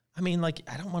 I mean, like,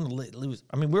 I don't want to lose.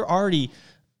 I mean, we're already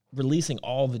releasing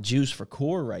all the juice for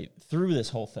core right through this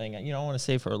whole thing. You know, I want to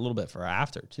save for a little bit for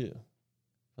after too,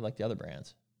 for like the other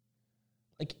brands.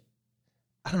 Like,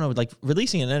 I don't know, like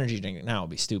releasing an energy drink now would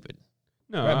be stupid.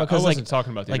 No, Right, I because, wasn't like-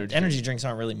 talking about the Like energy. energy drink. drinks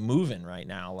aren't really moving right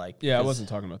now. Like, Yeah, I because- wasn't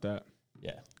talking about that.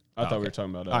 Yeah. I thought we okay. were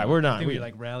talking about. All right, we're I not. think we We,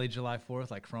 like rally July 4th,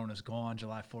 like Corona's gone.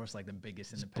 July 4th is like the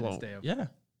biggest Independence Day of yeah.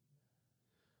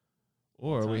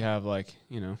 or we have like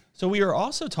So we are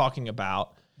also talking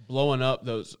about blowing up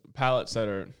those pallets that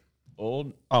are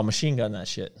old. machine gun that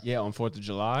shit. Yeah, on 4th of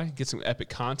July. Get some epic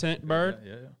content, Bird.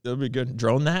 Yeah, That'd be good.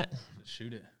 Drone that. just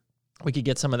shoot it. We could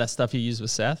get some of that stuff you used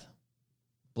with Seth.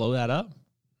 Blow that up.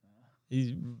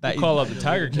 We'll call up the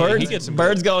Tiger King. Birds, He gets some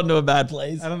birds going to a bad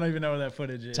place. I don't even know where that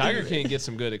footage is. Tiger King gets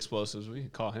some good explosives. We can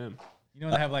call him. You know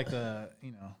when they have like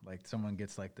like someone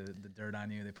gets like the dirt on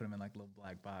you, they put them in like a little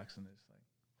black box and they just like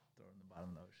throw it in the bottom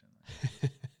of the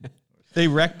ocean. They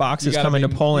wreck boxes gotta coming be-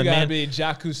 to Poland, You gotta man. be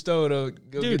Jacques Cousteau to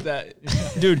go Dude. get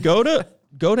that. Dude, go to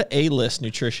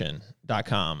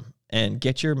alistnutrition.com and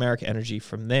get your America Energy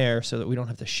from there so that we don't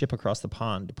have to ship across the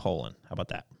pond to Poland. How about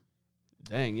that?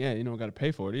 Dang, yeah, you don't got to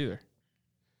pay for it either.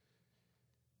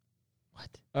 What?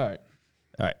 All right.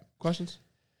 All right. Questions?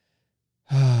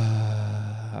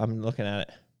 I'm looking at it.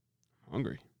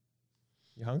 Hungry.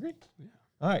 You hungry? Yeah.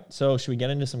 All right. So should we get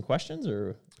into some questions,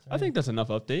 or I think that's enough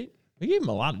update. we gave him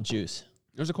a lot of juice?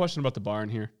 There's a question about the bar in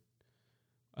here.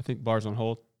 I think bar's on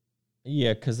hold.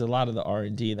 Yeah, because a lot of the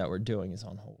R&D that we're doing is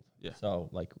on hold. Yeah. So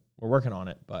like we're working on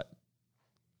it, but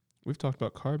We've talked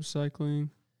about carb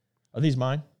cycling. are these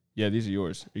mine? Yeah, these are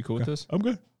yours. Are you cool with this? I'm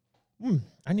good.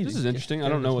 I need. This to is get- interesting. get I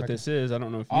don't in know this what record. this is. I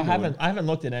don't know if you I know haven't. what- I haven't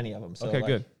looked at any of them. So Okay, like,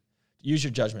 good. Use your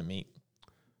judgment, meat.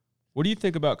 What do you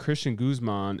think about Christian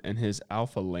Guzman and his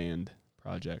Alpha Land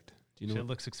project? Do you know? Shit What,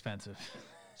 looks expensive.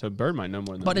 so Bird might know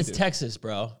more than But we it's do. Texas,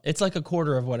 bro. It's like a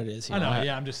quarter of what it is. Here. I know.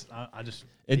 Yeah, I'm just. I just.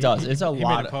 It does. It's a he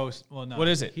lot Made a of- post. Well, no. What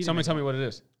is it? he didn't Somebody make tell me what it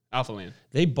is. Alpha Land.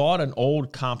 They bought an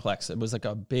old complex. It was like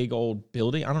a big old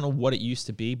building. I don't know what it used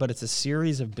to be, but it's a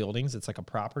series of buildings. It's like a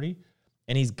property.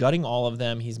 And he's gutting all of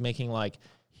them. He's making like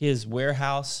his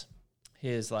warehouse,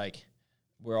 his like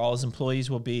where all his employees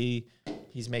will be.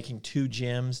 He's making two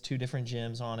different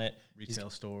gyms on it. retail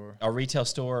store. A retail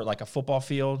store, like a football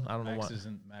field. I don't know Max what. is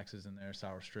in there.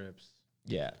 Sour strips.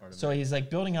 Yeah. part of So he's like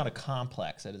building out a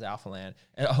complex at his Alpha Land.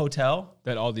 A hotel.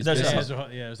 That all these There's a businesses-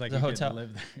 Yeah, it was like The you hotel. could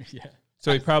live there. Yeah.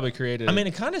 So he probably created. I mean,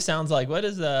 it kind of sounds like what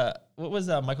was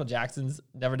Michael Jackson's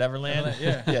Never Never Land?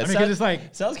 Yeah. yeah. I mean, 'cause sounds, it's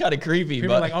like sounds kind of creepy, people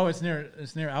but are like, oh, it's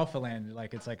near Alpha Land.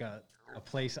 Like it's like a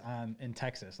place in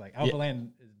Texas. Like Alpha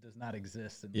Land does not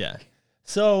exist in yeah.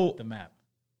 So, the map.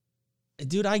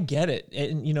 dude, I get it,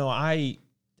 and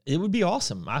it would be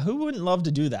awesome. Who wouldn't love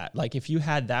to do that? Like, if you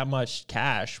had that much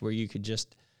cash where you could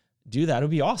just do that, it would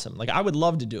be awesome. Like, I would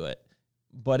love to do it,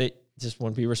 but it just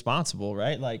wouldn't be responsible,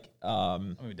 right? Like, I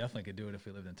mean, we definitely could do it if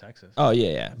we lived in Texas. oh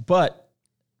yeah. But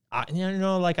I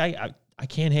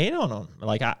can't hate on them.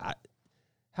 Like,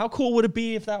 how cool would it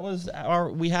be if that was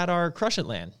we had our Crush It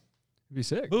Land? It'd be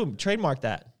sick. Boom, trademark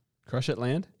that. Crush It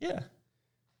Land. Yeah.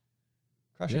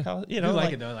 Crush Yeah. It, you I know, do like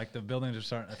like it though. Like the buildings are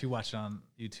starting. If you watch it on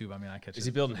YouTube, I mean, I catch. Is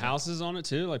he building houses on it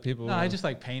too? Like people? No, I just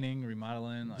like painting,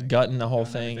 remodeling, like gutting the whole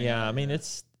gutting thing. everything Yeah, out, I mean, yeah.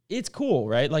 it's cool,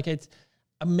 right? Like it's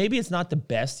maybe it's not the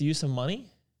best use of money,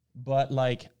 but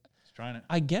like Just trying it.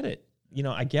 I get it. You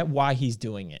know, I get why he's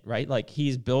doing it, right? Like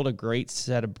he's built a great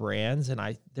set of brands,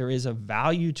 and there is a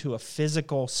value to a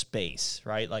physical space,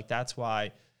 right? Like that's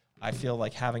why I feel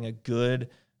like having a good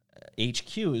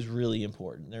HQ is really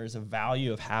important. There is a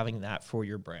value of having that for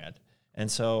your brand,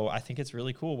 and so I think it's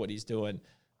really cool what he's doing.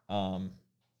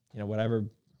 Whatever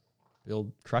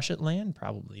build Crush It Land,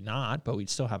 probably not, but we'd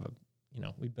still have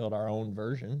we build our own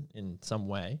version in some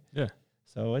way. Yeah.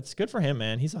 So it's good for him,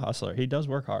 man. He's a hustler. He does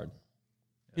work hard.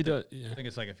 He does. Yeah. I think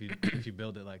it's like if you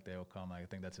build it, like they'll come. Like, I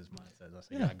think that's his mindset. That's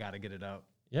like, Yeah. I got to get it out.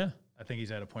 Yeah. I think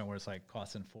he's at a point where it's like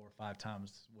costing 4 or 5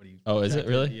 times what he. Oh, is it projected.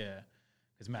 really? Yeah.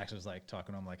 Because Max was like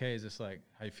talking to him, like, "Hey, is this like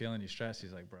how you feeling? You stressed?"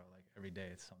 He's like, "Bro, like every day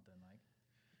it's something like,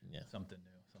 Yeah. something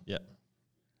new." Something Yeah. new.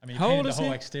 I mean, How you old painted is the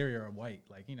whole he? exterior white.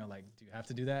 Like, like, do you have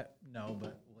to do that? No,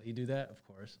 but will he do that? Of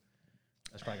course.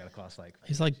 That's probably got to cost like.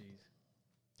 He's like-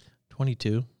 geez.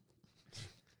 22.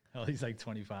 Hell, he's like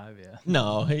 25. Yeah.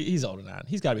 No, he's older than that.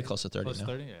 He's got to be close to 30 Close to now.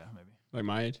 30. Yeah, maybe. Like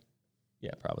my age.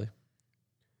 Yeah, probably.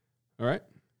 All right.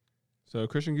 So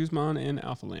Christian Guzman and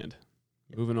Alpha Land.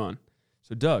 Moving on.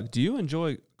 So Doug, do you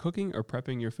enjoy cooking or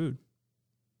prepping your food?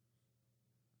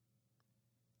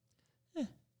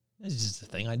 It's just a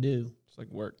thing I do. It's like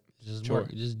work. It's just Sure.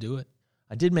 work. Just do it.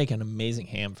 I did make an amazing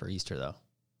ham for Easter, though.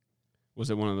 Was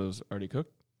it one of those already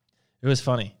cooked? It was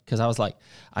funny because I was like,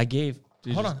 Did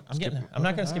you hold just on, I'm skip getting it? there. I'm not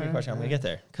Okay, going to skip your alright, question. I'm going to get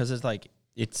there because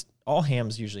it's all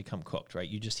hams usually come cooked, right?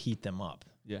 You just heat them up.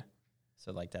 Yeah.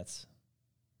 So like that's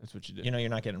That's what you did. you're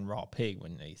not getting raw pig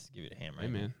when they give you the ham, right?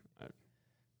 Hey man.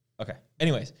 Okay.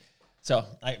 Anyways, so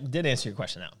I did answer your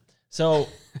question now. So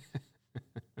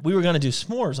we were going to do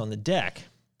s'mores on the deck,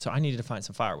 so I needed to find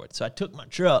some firewood. So I took my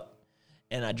truck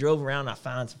and I drove around and I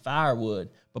found some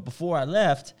firewood. But before I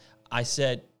left, I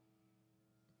said,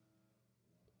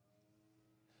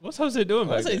 What's Jose doing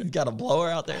back he's there? got a blower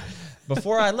out there.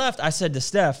 Before I left, I said to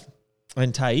Steph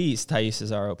and Thais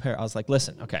is our au pair, I was like,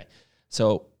 listen, okay,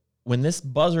 so when this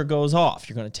buzzer goes off,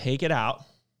 you're going to take it out.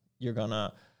 You're going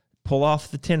to pull off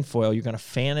the tin foil. You're going to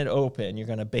fan it open. You're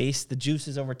going to baste the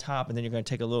juices over top, and then you're going to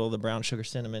take a little of the brown sugar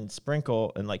cinnamon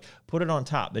sprinkle and like put it on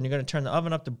top. Then you're going to turn the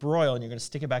oven up to broil, and you're going to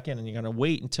stick it back in, and you're going to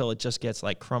wait until it just gets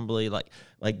like crumbly, like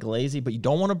glazy, but you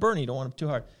don't want to burn it. You don't want it too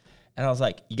hard. And I was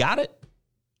like, you got it?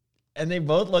 And they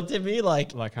both looked at me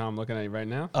like, Like how I'm looking at you right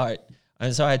now? all right.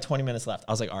 And so I had 20 minutes left.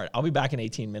 I was like, all right, I'll be back in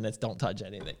 18 minutes. Don't touch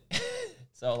anything.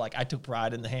 So like I took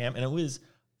pride in the ham, and it was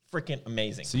freaking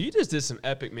amazing. So you just did some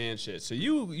epic man shit. So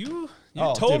you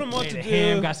Oh, told dude, him what Made to a do.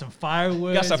 ham, got some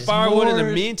firewood. Got some firewood in the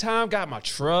s'mores. meantime. Got my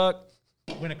truck.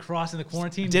 went across in the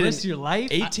quarantine. Didn't- Risked your life.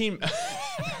 18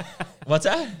 What's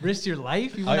that? Risked your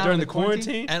life. You went out during in the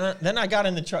quarantine. And then I got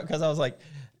in the truck because I was like,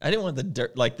 I didn't want the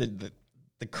dirt, like the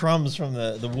crumbs from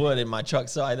the wood in my truck.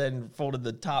 So I then folded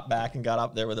the top back and got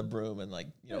up there with a broom and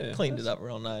Yeah, cleaned it up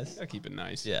real nice. Gotta keep it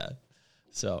nice. Yeah.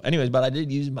 So, anyways, but I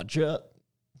did use my truck.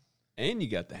 And you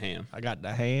got the ham. I got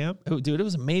the ham. Oh, dude, it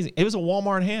was amazing. It was a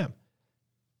Walmart ham.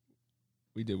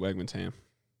 We did Wegmans ham.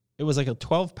 It was like a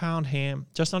 12-pound ham,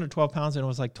 just under 12 pounds, and it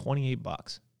was like $28.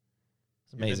 It's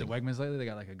You amazing. visit Wegmans lately? They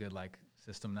got like a good like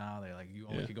system now. They like you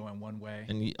only could go in one way.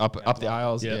 And you up the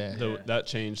aisles. Yeah. That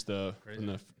changed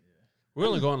we're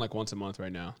only going like once a month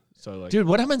right now. So like, Dude,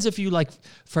 what happens if you like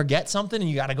forget something and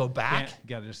you got to go back You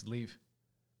gotta just leave.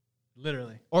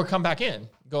 Literally. or come back in?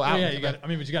 Go out. Yeah, and you come got. I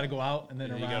mean, but you got to go out and then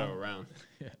you around. gotta go around.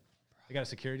 They got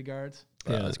security guards.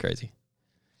 back. Yeah, that's crazy.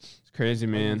 It's crazy,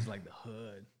 man. It's like the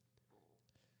hood.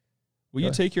 Will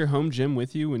you take your home gym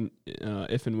with you when,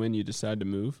 if and when you decide to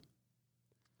move?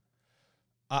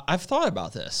 I've thought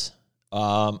about this.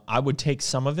 I would take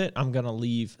some of it. I'm going to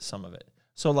leave some of it.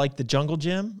 So like the jungle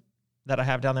gym that I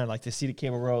have down there, like the seated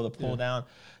cable row, the pull down,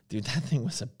 dude, that thing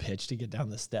was a bitch to get down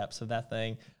the steps of that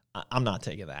thing. I'm not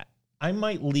taking that. I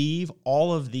might leave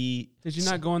all of the. Did you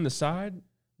not go on the side?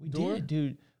 We door? did,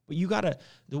 dude. But you got to.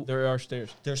 There are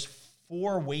stairs. There's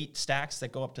 4 weight stacks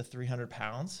that go up to 300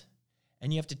 pounds.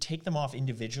 And you have to take them off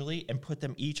individually and put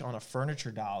them each on a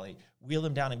furniture dolly, wheel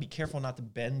them down, and be careful not to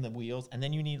bend the wheels. And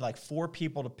then you need like 4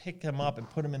 people to pick them up and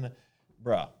put them in the,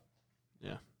 bruh.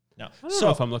 Yeah. No. I don't know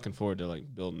if I'm looking forward to like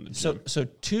building the gym. So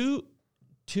two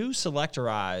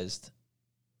selectorized.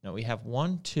 No, we have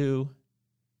 1, 2.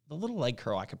 The little leg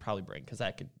curl I could probably bring because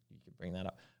you could bring that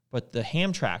up. But the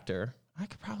ham tractor, I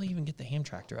could probably even get the ham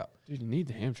tractor up. Dude, you need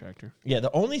the ham tractor. Yeah,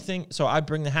 the only thing. So I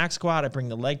bring the hack squat. I bring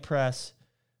the leg press.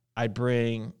 I'd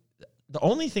bring, the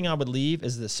only thing I would leave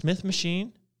is the Smith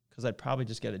machine, because I'd probably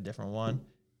just get a different one,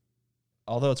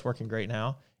 although it's working great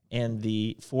now, and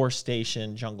the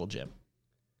 4-station jungle gym.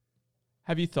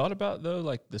 Have you thought about though,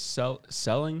 like the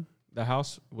selling the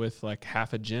house with like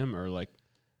half a gym or like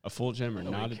a full gym or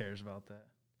Nobody not? cares about that.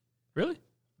 Really?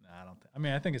 Nah, I don't. I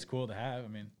mean, I think it's cool to have. I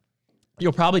mean,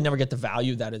 You'll probably never get the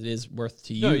value that it is worth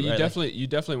to you. No, you right?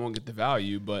 definitely won't get the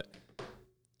value, but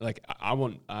like I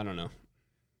won't. I don't know.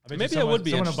 I bet Maybe you I would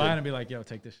be someone will interested. buy it and be like, "Yo,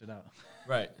 take this shit out."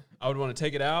 Right. I would want to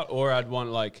take it out, or I'd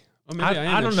want like. Oh, maybe I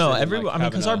don't know. interested in, like, I mean,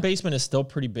 because having our a- basement is still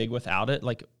pretty big without it.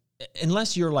 Like,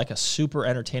 unless you're like a super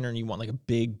entertainer and you want like a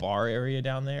big bar area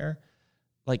down there,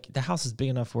 like the house is big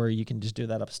enough where you can just do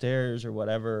that upstairs or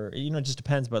whatever. You know, it just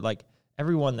depends. But like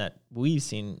everyone that we've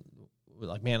seen, was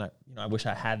like, man, I wish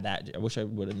I had that. I wish I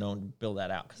would have known to build that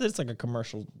out because it's like a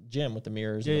commercial gym with the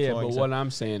mirrors. and the Yeah, flooring but stuff. what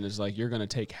I'm saying is like you're gonna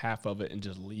take half of it and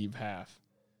just leave half.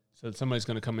 So somebody's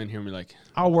gonna come in here and be like,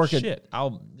 I'll work shit. it.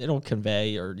 It'll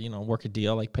convey or work a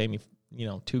deal like pay me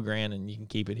 $2,000 and you can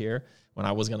keep it here. When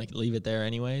I was gonna leave it there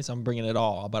anyways, I'm bringing it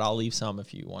all, but I'll leave some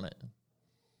if you want it.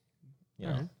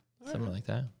 Alright. Something like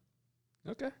that.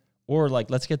 Okay. Or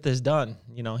like, let's get this done.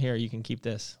 Here you can keep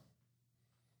this.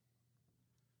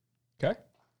 Okay.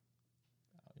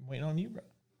 I'm waiting on you, bro.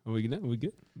 Are we good?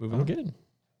 Moving I'm on. good.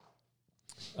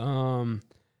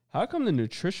 How come the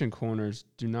nutrition corners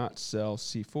do not sell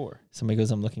C4? Somebody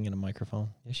goes, I'm looking at a microphone.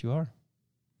 Yes, you are.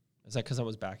 Is that because I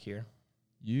was back here?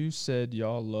 You said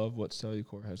y'all love what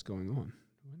Cellucor has going on.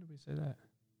 When did we say that?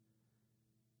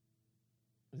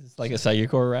 Is this like a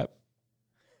Cellucor rep?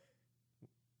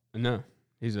 No,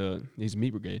 he's Meat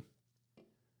Brigade.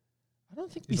 I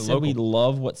don't think we He's a said we local.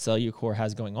 love what Cellucor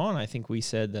has going on. I think we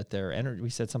said that we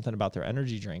said something about their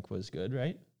energy drink was good,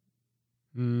 right?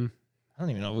 I don't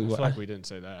even know. I feel like we didn't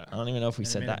say that. I don't even know if we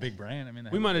said that. A big brand. I mean, they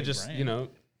We have a might have big just, brand.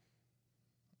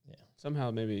 Yeah.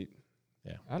 somehow maybe.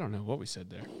 Yeah. I don't know what we said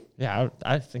there. Yeah,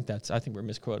 I think we're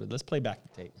misquoted. Let's play back the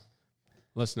tape.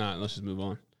 Let's not. Let's just move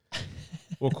on.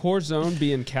 Will Core Zone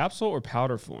be in capsule or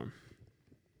powder form?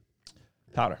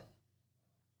 Powder.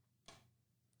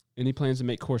 Any plans to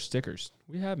make Core stickers?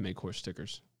 We have made Core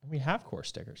stickers. We have core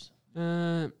stickers.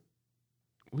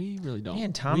 We really don't. Man,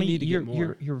 We Tommy, need to get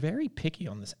more. you're very picky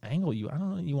on this angle. I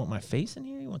don't know. You want my face in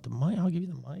here? You want the mic? I'll give you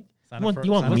the mic. Sign You up want, for-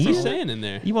 you want sign up me? for What's he to- saying in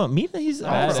there? You want me? He's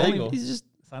Bad angle. He's just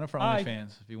Sign up for Hi.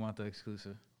 OnlyFans if you want the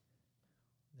exclusive.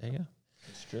 there. You go.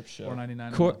 Strip show.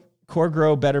 $4.99. Core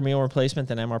Grow better meal replacement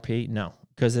than MRP? No,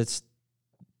 because it's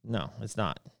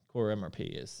not. Core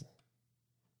MRP is.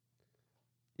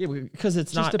 Yeah, because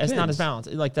it's Just not. It's not depends. as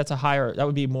balanced. Like that's a higher. That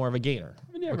would be more of a gainer.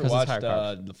 Have you ever because it's higher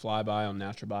watched the Flyby on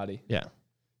Natural Body? Yeah.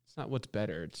 It's not what's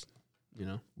better. It's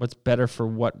What's better for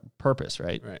what purpose,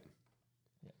 right? right.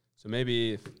 So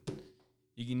maybe if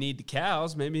You need the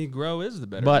cows. Maybe Grow is the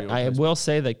better. But meal I replacement. will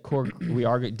say that Core, we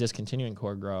are discontinuing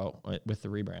Core Grow with the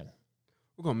rebrand.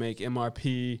 We're gonna make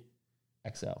MRP.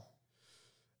 XL.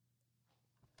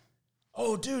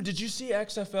 Oh, dude, did you see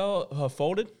XFL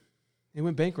folded? They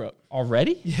went bankrupt.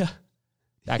 Already? Yeah,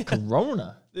 That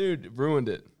Corona. dude, ruined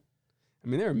it. I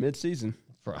mean, they were mid-season.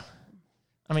 Bro.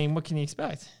 I mean, what can you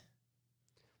expect?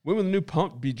 When will the new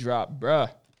pump be dropped, bruh?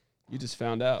 You just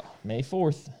found out. May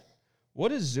 4th.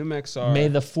 What is Zoom XR? May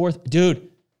the 4th. Dude,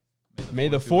 May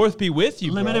the 4th be with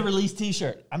you, limited bro. release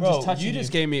t-shirt. I'm Bro, just touching you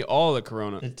just gave me all the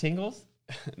Corona. the tingles.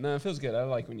 No, it feels good. I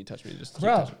like when you touch me. Just keep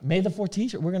Bro, touching. May the 4th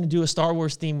t-shirt. We're going to do a Star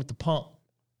Wars theme with the pump.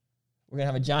 We're going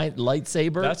to have a giant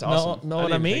lightsaber. That's awesome. Know what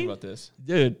I didn't even think mean? about this.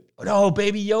 Dude. No,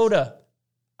 Baby Yoda.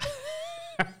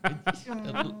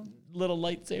 A little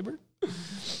lightsaber.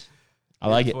 I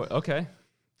like it. Okay,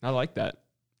 I like that.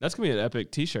 That's gonna be an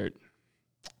epic T-shirt.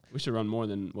 We should run more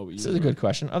than what we This use. is a good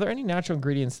question. Are there any natural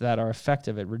ingredients that are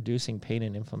effective at reducing pain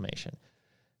and inflammation?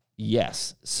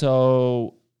 Yes.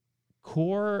 So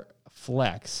Core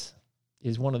Flex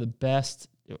is one of the best,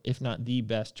 if not the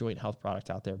best, joint health product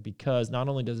out there because not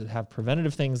only does it have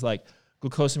preventative things like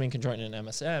glucosamine, chondroitin, and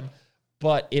MSM,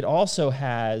 but it also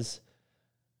has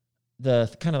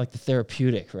the kind of like the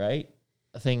therapeutic, right?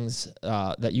 Things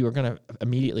that you are going to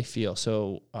immediately feel.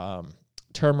 So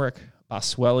turmeric,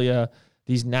 boswellia,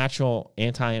 these natural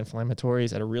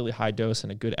anti-inflammatories at a really high dose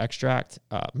and a good extract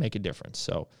make a difference.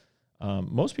 So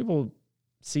most people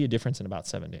see a difference in about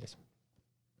 7 days.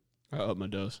 I up my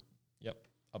dose. Yep.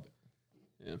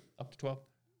 Up to 12.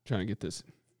 Trying to get this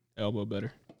elbow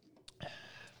better.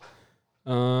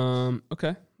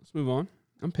 Okay, let's move on.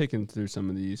 I'm picking through some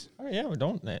of these. Oh yeah, we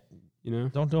don't You know,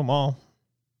 do them all.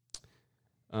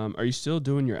 are you still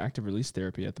doing your active release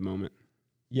therapy at the moment?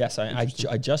 Yes, I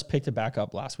just picked it back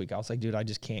up last week. I was like, dude, I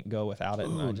just can't go without it,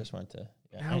 and I Ooh. just went to.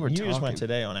 Yeah. Now And we're you just talking. went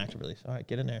today on active release. All right,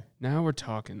 get in there. Now we're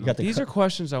talking. You got the These cu- are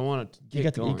questions I want to get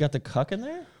You going. got the cuck in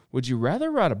there. Would you rather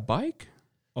ride a bike,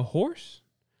 a horse,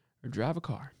 or drive a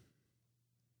car?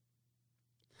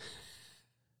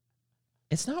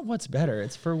 It's not what's better.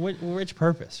 It's for which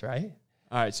purpose, right?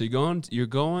 All right, so you're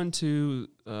going to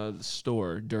the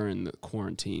store during the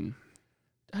quarantine.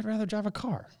 I'd rather drive a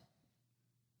car.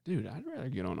 Dude, I'd rather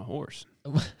get on a horse.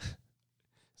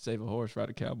 Save a horse, ride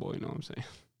a cowboy, you know what I'm saying?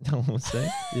 No one say.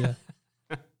 Yeah.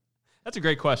 That's a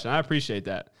great question. I appreciate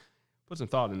that. Put some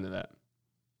thought into that.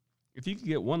 If you could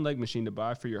get one leg machine to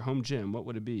buy for your home gym, what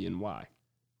would it be and why?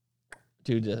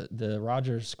 Dude, the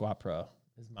Rogers Squat Pro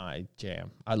is my jam.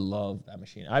 I love that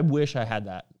machine. I wish I had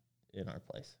that in our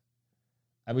place.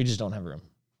 We just don't have room.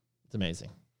 It's amazing.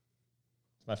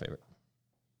 It's my favorite.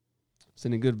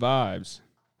 Sending good vibes.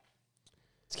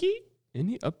 Ski.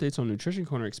 Any updates on Nutrition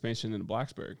Corner expansion in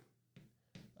Blacksburg?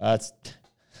 It's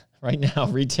right now.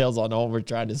 Retail's on all. We're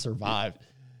trying to survive.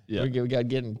 Yeah. We got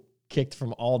getting kicked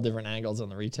from all different angles on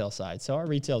the retail side. So our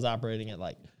retail's operating at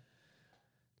like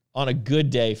on a good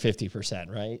day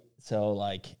 50%, right? So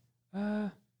like,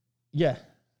 yeah.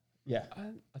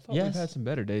 I thought Yes. we've had some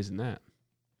better days than that.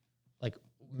 Like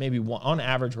maybe one on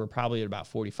average, we're probably at about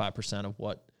 45% of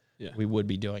what Yeah. we would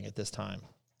be doing at this time.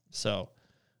 So,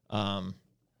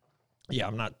 yeah,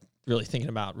 I'm not really thinking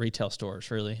about retail stores,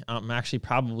 really. I'm actually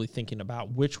probably thinking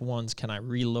about which ones can I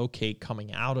relocate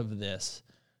coming out of this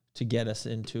to get us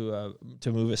into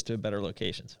to move us to better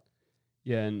locations.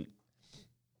 Yeah, and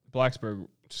Blacksburg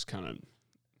just kind of,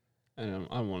 I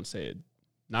don't want to say it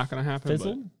not going to happen,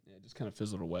 Fizzled? but yeah, just kind of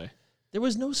fizzled away. There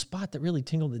was no spot that really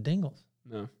tingled the dingles.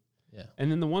 No. Yeah. And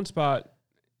then the one spot,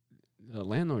 the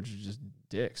landlords are just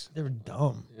dicks. They were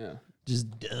dumb. Yeah.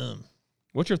 Just dumb.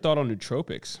 What's your thought on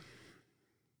nootropics?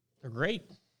 They're great.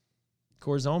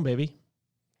 Core Zone, baby.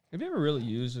 Have you ever really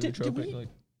used a Did nootropic? we-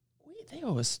 They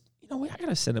always, I got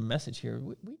to send a message here.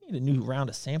 We need a new round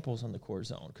of samples on the Core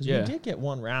Zone because Yeah. we did get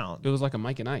one round. It was like a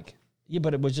Mike and Ike. Yeah,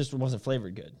 but it wasn't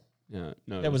flavored good. Yeah,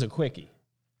 no, That was a quickie. it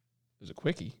was a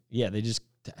quickie. Yeah, they just,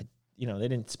 they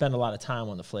didn't spend a lot of time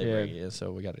on the flavoring. Yeah. Yeah,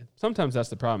 so we got to Sometimes that's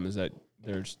the problem is that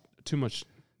there's too much.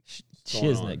 Going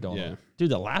on, shiznit going yeah. on. Dude,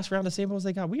 the last round of samples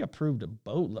they got, we approved a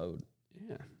boatload.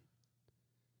 Yeah.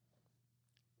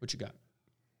 What you got?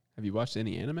 Have you watched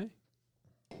any anime?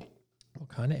 What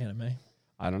kind of anime?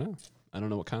 I don't know. I don't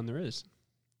know what kind there is.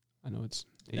 I know it's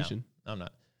No. Asian. I'm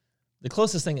not. The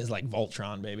closest thing is like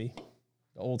Voltron, baby.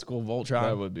 The old school Voltron.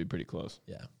 That would be pretty close.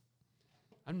 Yeah.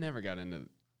 I've never got into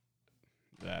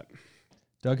that.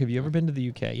 Doug, have you ever been to the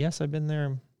UK? Yes, I've been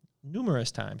there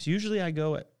numerous times. Usually I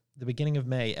go at the beginning of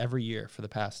May every year for the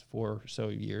past 4 or so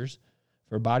years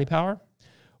for Body Power,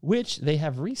 which they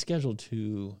have rescheduled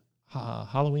to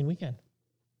Halloween weekend,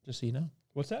 just so you know.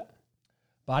 What's that?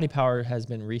 Body Power has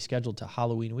been rescheduled to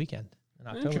Halloween weekend in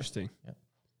October. Interesting. Yep.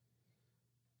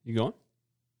 You going?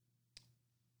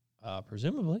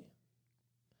 Presumably.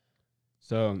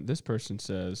 So this person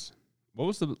says, what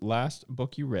was the last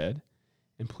book you read?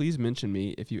 And please mention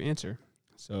me if you answer.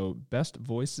 So Best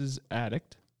Voices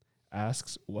Addict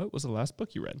asks, what was the last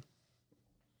book you read?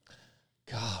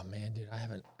 God, man, dude, I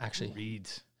haven't actually.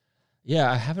 Reads.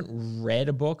 Yeah, I haven't read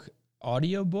a book,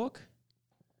 audio book.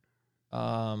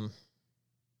 Probably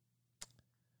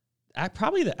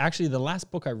the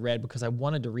last book I read because I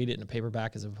wanted to read it in a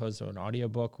paperback as opposed to an audio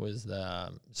book was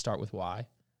the Start With Why.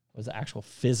 Was the actual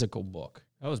physical book.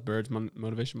 That was Bird's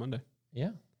Motivation Monday. Yeah.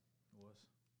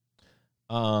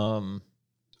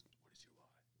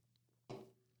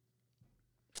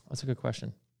 That's a good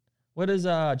question. What is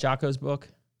Jocko's book?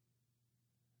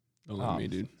 Don't look at me,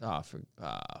 dude.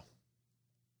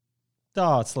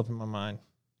 It's slipping my mind.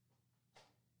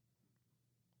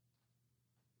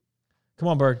 Come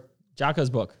on, Bird. Jocko's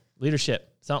book.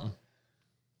 Leadership. Something.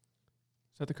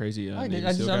 Is that the crazy? I Navy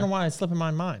just SEAL don't guy? know why it's slipping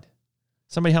my mind.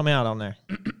 Somebody help me out on there.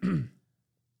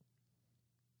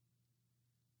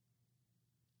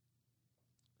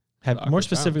 Awkward More silence.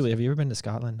 specifically, have you ever been to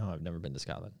Scotland? No, I've never been to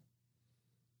Scotland.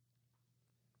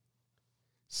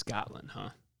 Scotland, huh?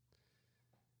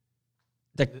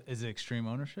 Is it extreme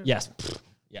ownership? Yes.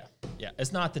 Yeah.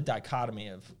 It's not the dichotomy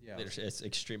of leadership. It's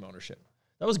extreme ownership.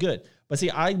 That was good. But see,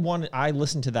 I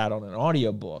listened to that on an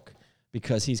audio book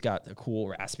because he's got a cool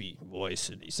raspy voice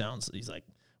and he's like,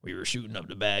 we were shooting up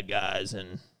the bad guys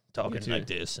and talking like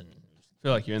this and I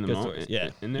feel like you're in the good moment. stories. Yeah.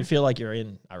 In there. You feel like you're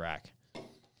in Iraq.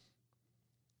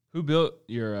 Who built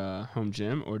your home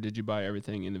gym, or did you buy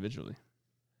everything individually?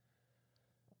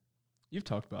 You've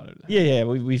talked about it. Yeah.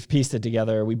 We've pieced it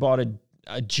together. We bought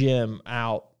a gym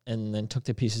out and then took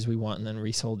the pieces we want and then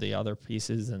resold the other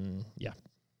pieces and yeah.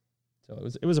 So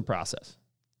it was a process.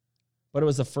 But it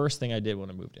was the first thing I did when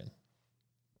I moved in.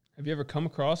 Have you ever come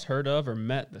across, heard of, or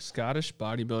met the Scottish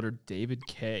bodybuilder David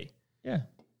Kay? Yeah.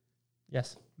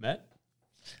 Yes. Met?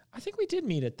 I think we did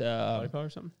meet at the Body Power or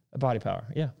something? Body Power.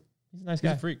 Yeah. He's a nice He's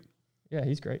guy. a freak. Yeah,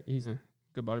 he's great. He's Yeah.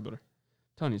 Good bodybuilder.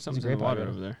 Telling you, something's in great the water bodybuilder.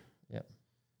 over there.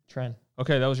 Trent.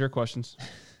 Okay, that was your questions.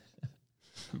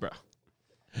 Bro.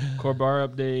 Core bar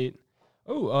update.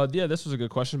 Oh, yeah, this was a good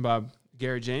question by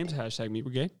Gary James, #Meat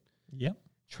Brigade. Yep.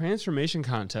 Transformation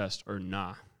contest or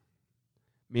nah?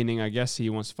 Meaning, I guess he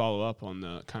wants to follow up on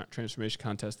the transformation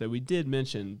contest that we did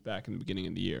mention back in the beginning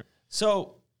of the year.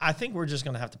 So I think we're just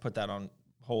going to have to put that on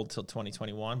hold till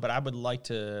 2021, but I would like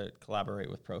to collaborate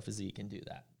with Pro Physique and do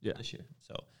that this year.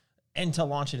 So, and to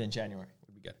launch it in January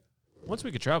would be good. Once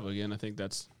we could travel again, I think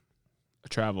that's a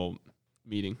travel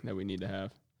meeting that we need to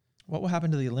have. What will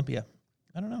happen to the Olympia?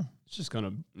 I don't know. It's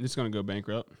gonna go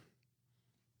bankrupt.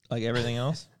 Like everything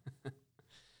else?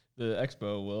 The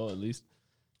expo will, at least.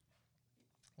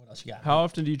 What else you got? How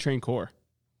often do you train core?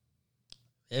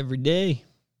 Every day.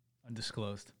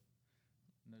 Undisclosed.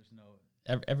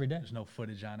 Every day. There's no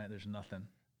footage on it. There's nothing.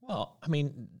 Well, I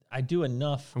mean, I do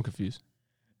enough. I'm confused.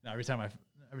 No, every time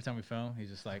we film, he's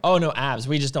just like, Oh, no, abs.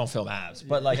 We just don't film abs.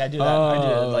 But like I do that.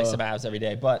 I do like some abs every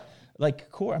day. But like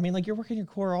core, I mean, like you're working your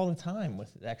core all the time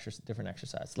with different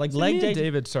exercises. Like leg Me day. and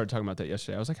David started talking about that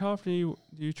yesterday. I was like, how often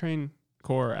do you train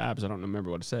core or abs? I don't remember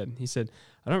what it said. He said,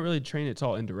 I don't really train it. It's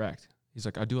all indirect. He's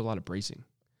like, I do a lot of bracing.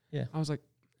 Yeah. I was like,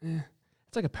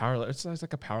 it's like a power. It's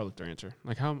like a powerlifter answer.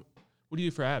 Like, what do you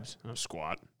do for abs?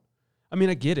 Squat. I mean,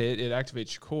 I get it. It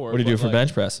activates your core. What do you do but, for like,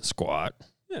 bench press? Squat.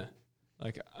 Yeah.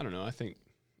 Like, I don't know. I think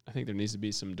there needs to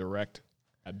be some direct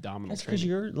abdominal That's because training.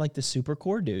 you're like the super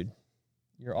core dude.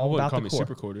 You're I all wouldn't about call the me core.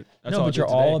 super corded. That's No, all I but did you're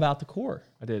today. all about the core.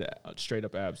 I did straight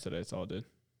up abs today. That's all I did.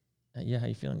 Yeah, how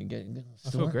you feeling? You get I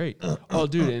feel great. Oh,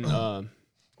 dude, and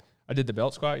I did the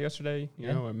belt squat yesterday.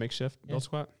 You know, a makeshift belt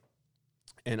squat,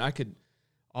 and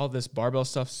all this barbell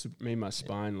stuff made my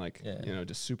spine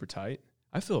just super tight.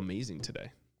 I feel amazing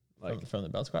today. Like from the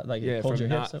belt squat, like yeah, hold your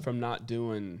hips up. from not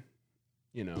doing,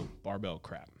 barbell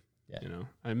crap. Yeah.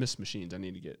 I miss machines. I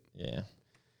need to get. Yeah.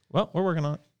 Well, we're working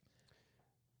on it.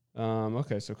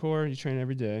 Okay, so core, you train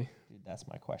every day. Dude, that's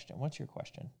my question. What's your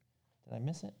question? Did I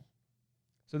miss it?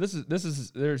 So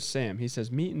there's Sam. He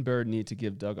says, Meat and Bird need to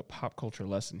give Doug a pop culture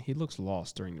lesson. He looks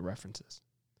lost during the references.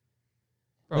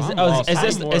 Bro, Is I'm it- lost. is I'm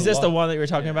this more is this the lost. one that you were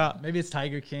talking about? maybe it's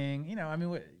Tiger King. You know, I mean,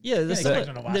 what? Yeah, this you guys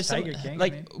wanna watch there's some, Tiger King.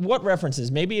 like I mean, what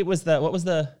references? Maybe it was what was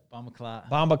the Bomba Clot.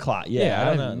 Bomba Clot? Yeah, Yeah, I I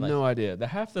don't have know. Like- no idea. The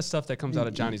half the stuff that comes out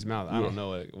of Johnny's mouth, I Yeah. don't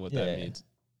know what Yeah, that yeah. means.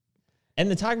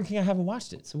 and the Tiger King, I haven't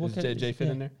watched it. So what Is could Jay fit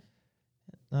in there?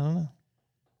 I don't know.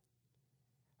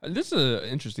 This is an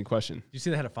interesting question. Did you see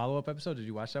they had a follow-up episode? Did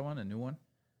you watch that one? A new one?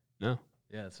 No.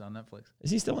 Yeah, it's on Netflix. Is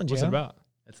he still in jail? What's it about?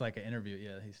 It's like an interview.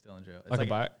 Yeah, he's still in jail. It's Like a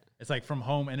bio? It's like from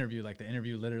home interview. Like the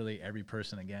interview literally every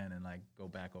person again and like go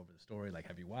back over the story. Like,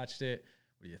 have you watched it?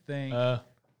 What do you think? Huh.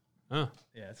 Yeah,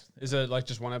 it's Is it like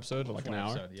just one episode, or like an one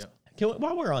hour? episode, Yep.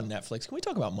 While we're on Netflix, can we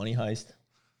talk about Money Heist?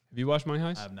 Have you watched Money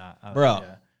Heist? I have not. Bro.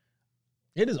 Yeah.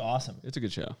 It is awesome. It's a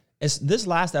good show. It's this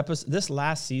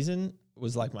last season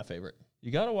was like my favorite.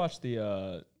 You got to watch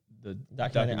the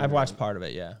Documentary. I've watched part of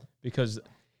it. Yeah. because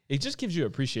it just gives you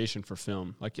appreciation for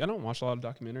film. Like I don't watch a lot of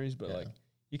documentaries, but Yeah. like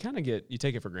you kind of you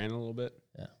take it for granted a little bit.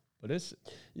 Yeah. But it's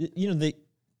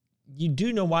You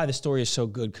do know why the story is so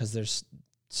good because there's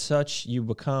you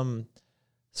become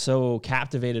so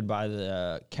captivated by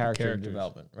the character characters.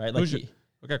 development, right? Like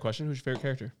okay, question. Who's your favorite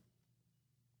character?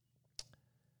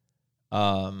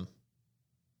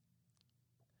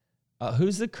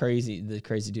 who's the crazy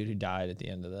dude who died at the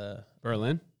end of the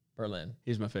Berlin. Berlin?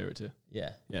 He's my favorite too.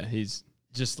 Yeah. Yeah, he's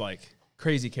just like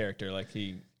crazy character. Like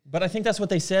But I think that's what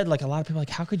they said. Like a lot of people are like,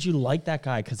 how could you like that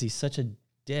guy? Because he's such a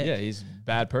dick. yeah, he's a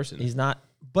bad person. He's not.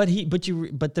 But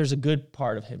there's a good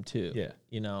part of him too. Yeah.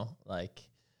 You know, like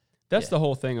That's yeah. the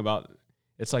whole thing about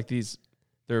it's like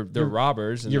they're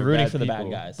robbers and you're they're rooting bad for the bad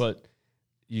people, guys. but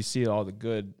you see all the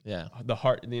good, yeah. the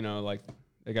heart. You know, like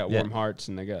they got Yeah. warm hearts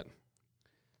and they got.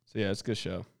 So yeah, it's a good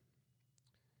show.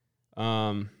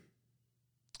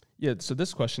 Yeah. So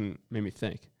this question made me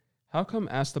think: how come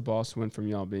Ask the Boss went from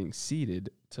y'all being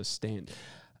seated to standing?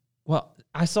 Well,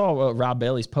 I saw Rob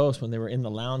Bailey's post when they were in the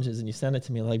lounges, and you sent it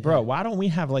to me. Like, bro, why don't we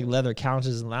have like leather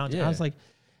couches and lounges? Yeah. I was like,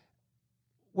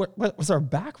 what was our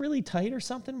back really tight or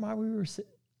something? While we were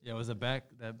sitting? Yeah, it was that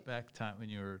back time when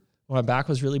you were. My back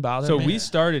was really bothering So me. we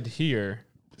started here,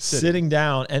 sitting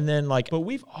down, and then like, but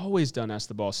we've always done Ask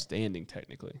the Boss standing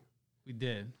technically We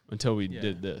did, until we Yeah.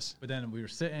 did this. but then we were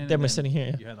sitting. Then and we're sitting here,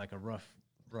 yeah. You had like a rough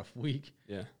week.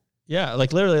 Yeah. yeah,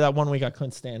 like literally that one week I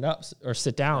couldn't stand up or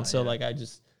sit down. So yeah. like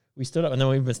we stood up, and then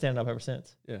we've been standing up ever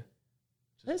since. Yeah.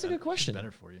 That's a good question.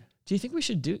 Better for you. Do you think we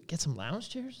should get some lounge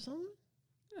chairs or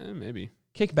something? Maybe.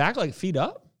 Kick back, like feet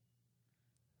up.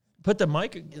 Put the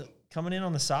mic coming in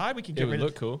on the side. We could It get would rid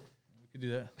look of. cool. We could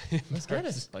do that. Let's get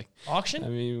it. Like, Auction. I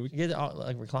mean, You get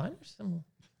like recliners.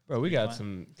 bro, we got fine.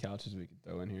 some couches we could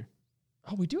throw in here.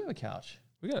 Oh, we do have a couch.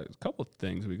 We got a couple of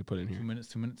things we could put in here. 2 minutes.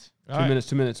 2 minutes.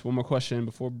 2 minutes. One more question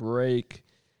before break.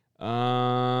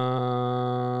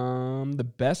 The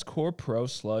best Core Pro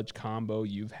sludge combo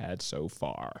you've had so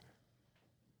far.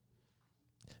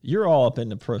 You're all up in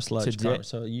the pro sludge Today- car,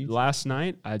 so you. Last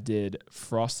night I did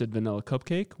frosted vanilla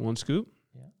cupcake, 1 scoop.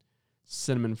 Yeah.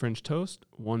 Cinnamon French toast,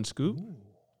 1 scoop.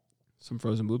 Some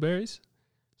frozen blueberries,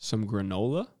 some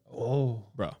granola. Oh,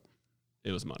 Bro,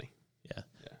 it was money.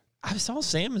 I saw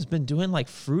Sam has been doing like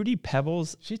fruity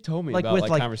pebbles, She told me Like about with,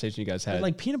 like like- conversation you guys had. with,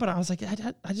 like peanut butter. I was like,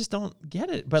 I just don't get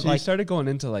it. But She like, started going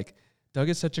into like Doug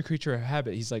is such a creature of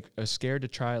habit. He's like scared to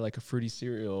try like a fruity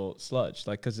cereal sludge,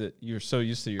 like because you're so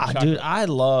used to your chocolate. dude, I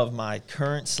love my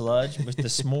current sludge with the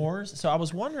s'mores. So I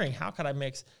was wondering how could I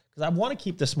mix because I want to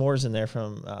keep the s'mores in there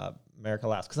from America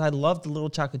Last because I love the little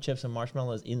chocolate chips and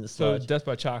marshmallows in the So sludge. Death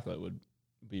by Chocolate would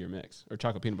be your mix, or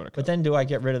chocolate peanut butter cup. But then, do I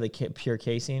get rid of the pure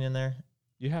casein in there?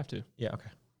 You have to. Yeah. Okay.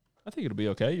 I think it'll be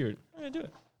okay. I'm gonna do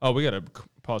it. Oh, we got to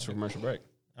pause for commercial break.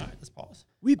 All right. Let's pause.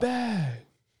 We back.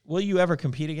 Will you ever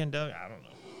compete again, Doug? I don't know.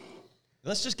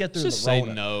 Let's just get through Just the say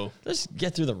Rona. no. Let's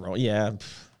get through the Rona. Yeah.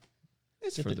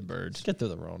 It's for the birds. Let's get through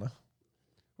the Rona.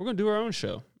 We're gonna do our own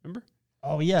show. Remember?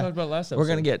 Oh We yeah. talked about it last episode. We're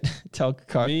gonna tell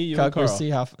Carl. Me, you, Carl, and Carl. see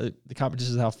how the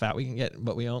competition is how fat we can get,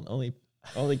 but we only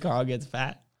Carl gets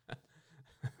fat.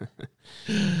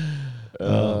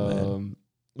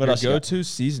 What Your else? you got? go-to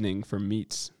seasoning for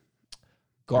meats.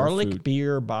 Garlic food.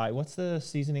 beer by what's the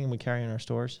seasoning we carry in our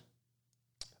stores?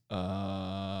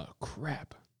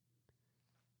 Crap.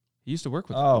 He used to work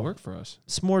with Oh. work for us.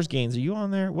 S'mores Gains. Are you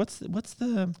on there? What's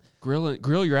the?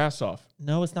 Grill your ass off.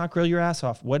 No, it's not grill your ass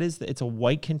off. What is the? It's a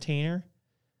white container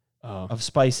Oh, of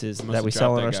spices Must that have we sell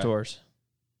dropped in our that guy. stores.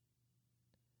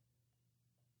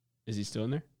 is he still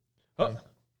in there?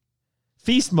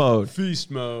 Feast mode. Feast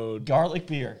mode. Garlic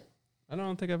beer. I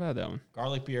don't think I've had that one.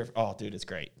 Garlic beer. Oh, dude, it's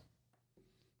great.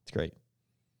 It's great.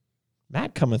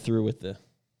 Matt coming through with the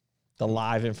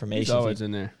live He's information. always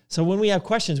in there. So when we have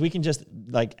questions, we can just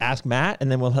like ask Matt,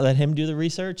 and then we'll let him do the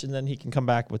research, and then he can come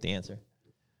back with the answer.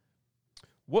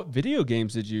 What video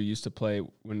games did you used to play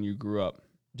when you grew up?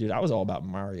 Dude, I was all about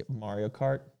Mario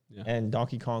Kart Yeah. and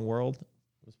Donkey Kong World.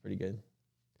 It was pretty good.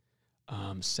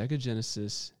 Sega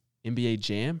Genesis, NBA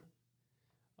Jam.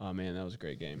 Oh man, that was a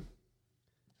great game.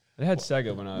 I had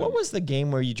Sega when I. What was the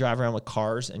game where you drive around with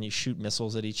cars and you shoot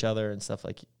missiles at each other and stuff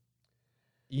like?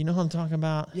 You know what I'm talking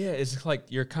about? Yeah, it's like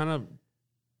you're kind of.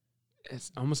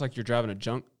 It's almost like you're driving a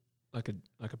junk like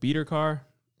a beater car.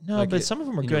 No, Like but it- some of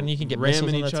them are you good, know, and you can get ramming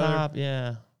missiles on the each other. top.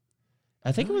 Yeah,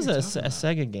 I think it was What a, are you talking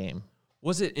Sega game.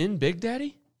 Was it in Big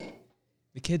Daddy?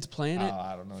 The kids playing it.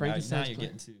 I don't know. Frankenstein's Now you're play-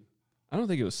 getting to. I don't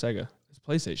think it was Sega. It's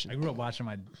I PlayStation. grew up watching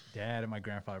my dad and my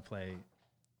grandfather play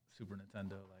Super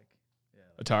Nintendo, like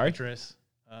Atari. Tetris.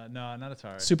 No, not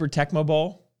Atari. Super Tecmo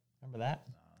Bowl. Remember that?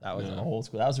 That was No. an old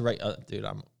school. That was right, dude.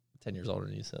 I'm 10 years older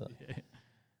than you, so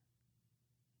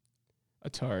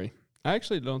Atari. I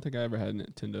actually don't think I ever had a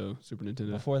Nintendo, Super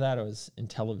Nintendo. before that, it was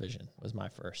Intellivision. Was my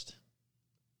first.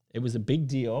 It was a big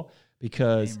deal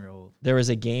because Game old. there was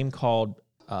a game called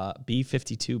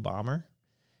B-52 Bomber,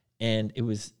 and it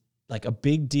was like a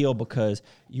big deal because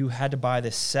you had to buy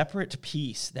this separate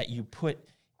piece that you put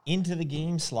into the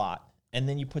game slot, and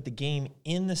then you put the game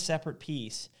in the separate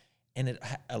piece, and it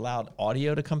allowed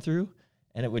audio to come through,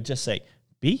 and it would just say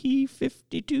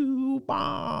B-52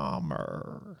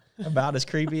 Bomber. About as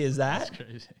creepy as that.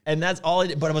 Crazy. And that's all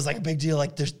it, but it was like a big deal.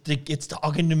 Like it's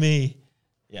talking to me.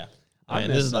 Yeah. I Man,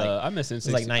 miss. this is like, I miss this N64.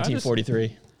 is like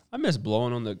 1943. I miss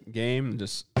blowing on the game and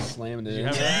just slamming it Did you in.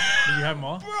 have that? Did you have them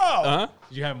all? Huh?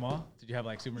 Did you have them all? Did you have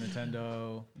like Super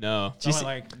Nintendo? No. Someone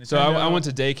like So I Nintendo? went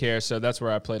to daycare, so that's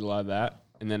where I played a lot of that.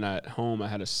 And then at home, I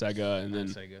had a Sega, and then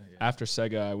Sega, yeah. after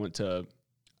Sega, I went to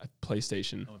a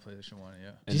PlayStation, Oh, PlayStation 1, yeah.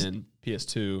 and then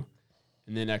PS2,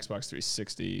 and then Xbox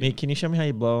 360. Mate, can you show me how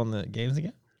you blow on the games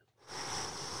again?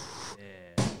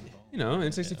 You know,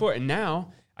 N64. And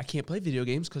now I can't play video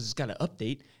games because it's got to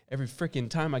update every freaking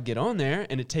time I get on there,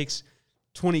 and it takes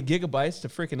 20 gigabytes to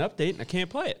freaking update, and I can't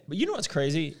play it. But you know what's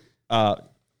crazy?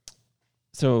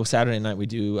 So Saturday night we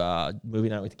do movie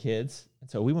night with the kids. And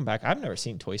so we went back. I've never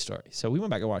seen Toy Story. So we went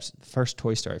back and watched the first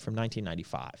Toy Story from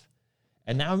 1995.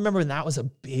 And now I remember when that was a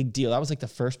big deal. That was like the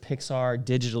first Pixar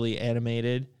digitally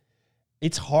animated.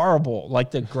 It's horrible.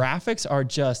 Like the graphics are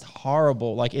just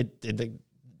horrible. Like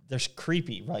they're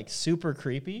creepy, like super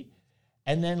creepy.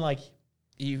 And then like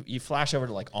you flash over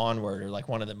to like Onward or like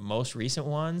one of the most recent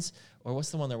ones, or what's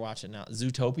the one they're watching now?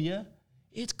 Zootopia.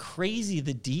 It's crazy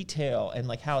the detail and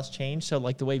like how it's changed. So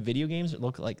like the way video games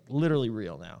look like literally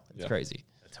real now. It's crazy.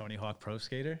 The Tony Hawk Pro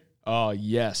Skater? Oh,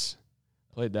 yes.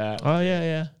 Played that. Oh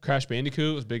yeah. Crash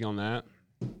Bandicoot was big on that.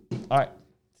 All right.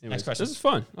 Anyways, Next question. This is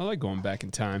fun. I like going back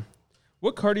in time.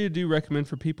 What cardio do you recommend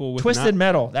for people with Twisted not-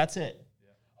 Metal. That's it.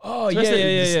 Oh, Twisted,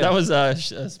 yeah. That was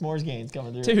S'mores Gains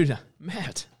coming through. Dude,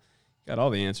 Matt got all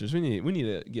the answers. We need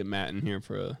to get Matt in here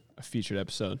for a featured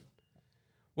episode.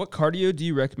 What cardio do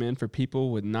you recommend for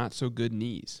people with not so good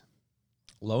knees?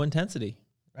 Low intensity,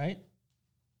 right?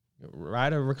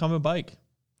 Ride a recumbent bike.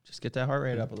 Just get that heart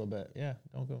rate up a little bit. Yeah,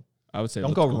 don't go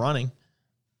Don't go running.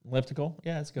 Elliptical.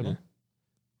 Yeah, that's a good Yeah. one.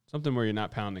 Something where you're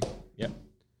not pounding. Yep.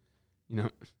 You know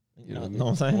Know what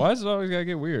I'm saying? Why does it always gotta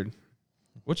get weird?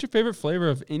 What's your favorite flavor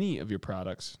of any of your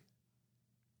products?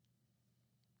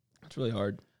 It's really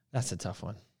hard. That's a tough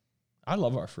one. I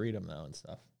love our freedom though and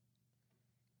stuff.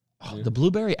 Oh, Yeah. the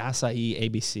blueberry acai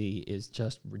ABC is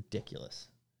just ridiculous.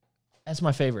 That's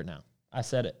my favorite now. I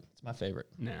said it. It's my favorite.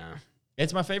 Nah.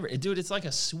 It's my favorite. Dude, it's like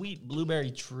a sweet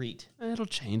blueberry treat. It'll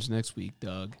change next week,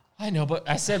 Doug. I know, but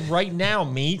I said right now,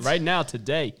 meat. Right now,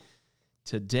 today.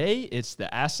 Today, it's the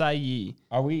acai.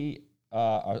 Are we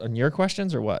on your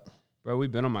questions or what? Bro,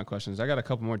 we've been on my questions. I got a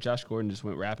couple more. Josh Gordon just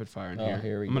went rapid fire in Oh, here.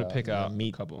 here we I'm going go. to pick Yeah, out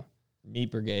meat. a couple.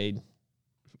 Meat Brigade.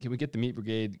 Can we get the Meat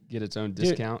Brigade, get its own Dude,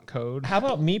 discount code? How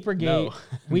about Meat Brigade? No.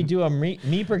 We do a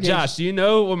Meat Brigade. Josh, do you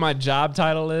know what my job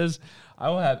title is? I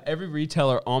will have every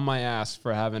retailer on my ass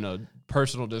for having a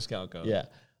personal discount code.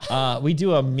 Yeah. We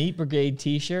do a Meat Brigade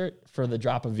t-shirt for the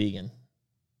drop of vegan.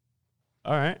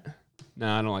 All right.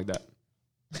 No, I don't like that.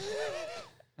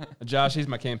 Josh, he's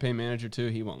my campaign manager too.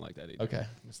 He won't like that either. Okay.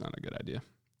 It's not a good idea.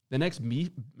 The next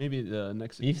beef, maybe the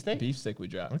next Beef steak? we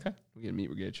drop. Okay. We get a Meat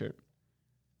Brigade shirt.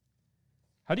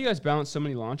 How do you guys balance so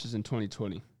many launches in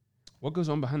 2020? What goes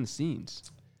on behind the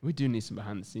scenes? We do need some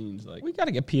behind the scenes. Like, We got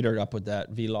to get Peter up with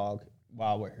that vlog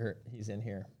while he's in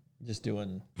here, just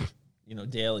doing,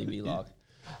 daily vlog.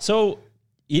 So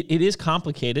it is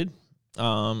complicated.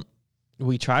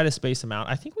 We try to space them out.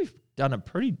 I think we've done a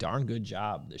pretty darn good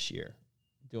job this year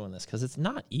doing this because it's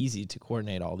not easy to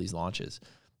coordinate all these launches,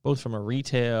 both from a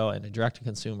retail and a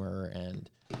direct-to-consumer and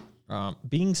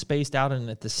being spaced out and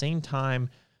at the same time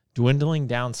dwindling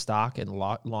down stock and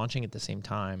launching at the same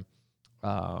time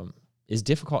is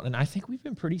difficult. And I think we've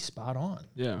been pretty spot on.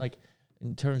 Yeah. Like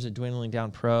in terms of dwindling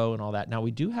down Pro and all that. Now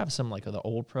we do have some like the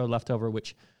old Pro left over,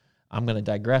 which I'm going to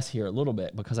digress here a little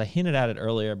bit because I hinted at it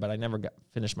earlier, but I never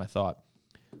finished my thought.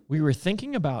 We were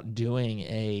thinking about doing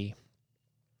a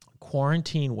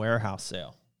quarantine warehouse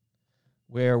sale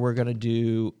where we're going to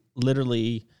do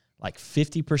literally like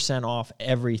 50% off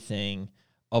everything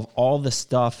of all the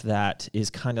stuff that is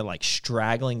kind of like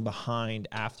straggling behind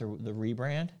after the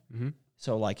rebrand.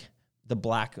 So like the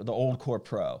old Core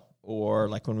Pro, or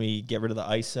like when we get rid of the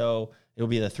ISO, it'll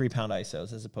be the 3-pound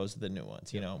ISOs as opposed to the new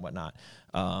ones, you know, and whatnot.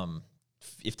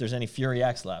 If there's any Fury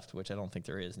X left, which I don't think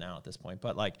there is now at this point,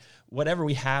 but like whatever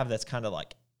we have that's kind of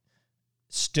like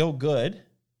still good,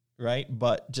 right?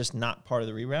 But just not part of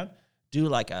the rebrand, do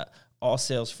like a all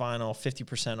sales final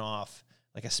 50% off,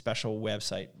 like a special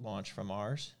website launch from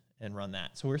ours, and run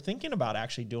that. So we're thinking about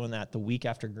actually doing that the week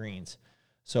after Greens.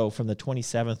 So from the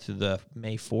 27th to the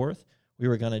May 4th, we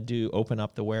were going to open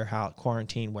up the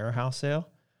quarantine warehouse sale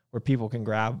where people can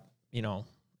grab, you know,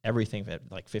 everything at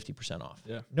like 50% off.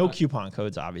 Yeah. No coupon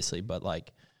codes, obviously, but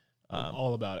like, I'm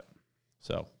all about it.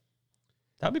 so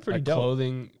that'd be pretty Like dope.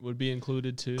 clothing would be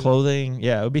included too. Clothing,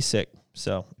 yeah, it would be sick.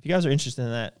 So if you guys are interested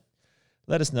in that,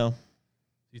 let us know.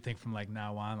 Do you think from like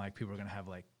now on, like people are gonna have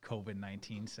like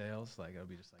COVID-19 sales? Like it'll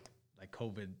be just like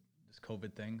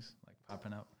COVID things like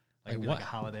popping up. Like it'll be what? like a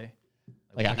holiday.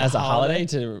 Like as a holiday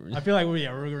to, I feel like we're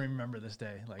gonna remember this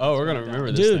day. Like Oh, it's we're gonna going down.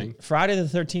 remember this dude, thing. Friday the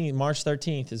 13th, March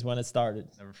 13th is when it started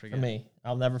Never for forget. me.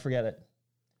 I'll never forget it.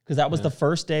 Because that was the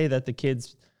first day that the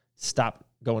kids stopped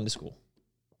going to school.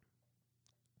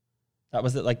 That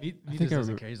was it. Like, He I think just I doesn't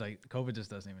remember- care. He's like, COVID just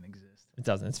doesn't even exist. it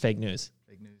doesn't. It's fake news.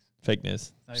 Fake news. Fake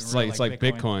news. Not even It's real, like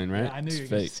Bitcoin, right? Yeah, I knew it's you were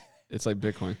gonna fake. say- It's like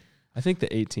Bitcoin. I think the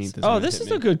 18th is Oh, when it this hit is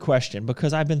me. a good question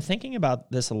because I've been thinking about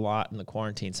this a lot in the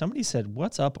quarantine. Somebody said,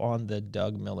 "What's up on the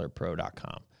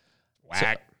DougMillerPro.com?"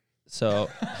 Whack. So,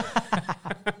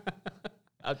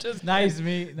 I'm just Nice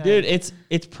meet, dude, it's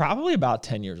probably about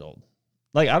 10 years old.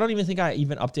 Like, I don't even think I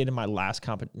even updated my last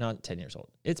not 10 years old.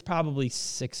 It's probably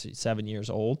 6 or 7 years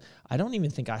old. I don't even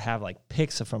think I have like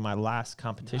pics from my last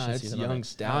competition it's season. on young it.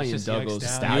 Stallion, just Young Douglas.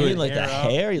 Stallion. Stallion, like the Hair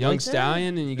up. hair, you Young like that?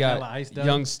 Stallion, and you Vanilla got Ice Doug.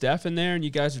 young Steph in there, and you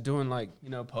guys are doing like, you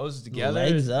know, poses together.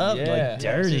 Legs up, yeah. like Yeah, it's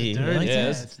just dirty. dirty. You like Yeah,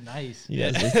 that? It's nice.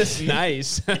 Yeah. It's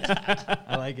nice.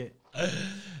 I like it.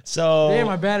 So, Damn,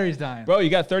 my battery's dying. Bro, you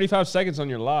got 35 seconds on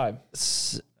your live.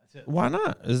 why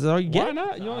not? Is that all you get? Why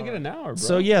not? You only get an hour, bro.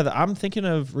 So yeah, I'm thinking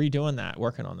of redoing that,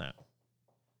 working on that.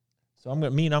 So I'm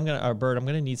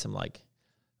gonna need some like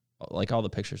all the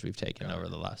pictures we've taken over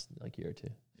the last like year or two.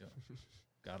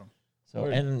 Got him. So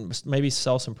Word. and maybe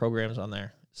sell some programs on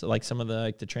there. So like some of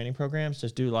the training programs,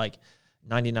 just do like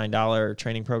 $99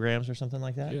 training programs or something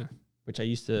like that. Yeah. Which I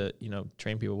used to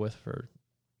train people with for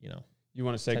You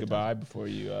want to say Tech goodbye before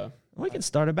you? we can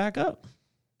start it back up.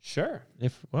 Sure.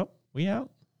 We out.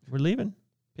 We're leaving.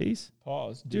 Peace.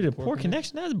 Pause. Dude, a poor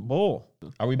connection. That's a bull.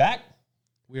 Are we back?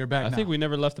 We are back. I now. think we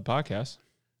never left the podcast.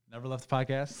 never left the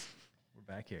podcast. We're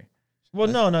back here. Well,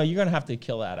 no, you're gonna have to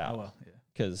kill that Oh out well, yeah.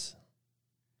 because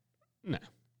No.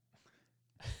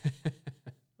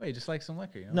 Wait, just like some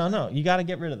liquor, you know? no, you got to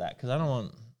get rid of that because I don't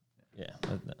want. Yeah.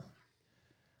 No.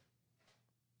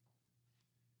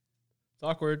 It's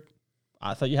awkward.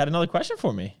 I thought you had another question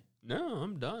for me. No,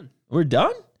 I'm done. We're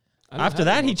done. I don't After have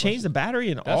that, any he more changed the battery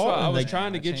and That's all. why I and was like,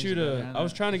 trying to I get changed you it to. around. I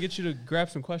was trying to get you to grab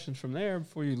some questions from there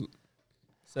before you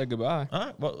said goodbye. all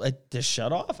right, well, just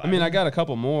shut off. I mean, I got a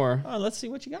couple more. Let's see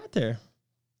what you got there.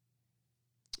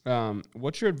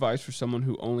 What's your advice for someone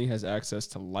who only has access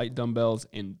to light dumbbells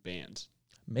and bands?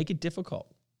 Make it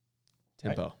difficult.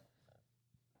 Tempo.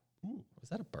 Ooh, was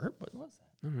that a burp? What was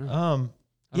that? I don't know.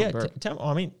 I Yeah. don't burp.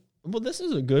 I mean, well, this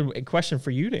is a good question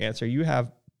for you to answer.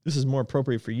 This is more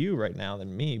appropriate for you right now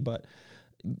than me, but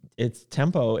it's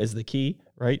tempo is the key,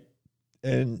 right?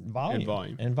 And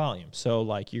volume. And volume. So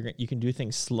like you can do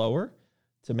things slower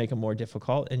to make them more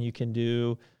difficult, and you can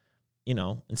do,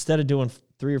 instead of doing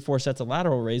 3 or 4 sets of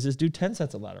lateral raises, do 10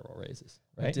 sets of lateral raises.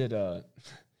 Right? I did. So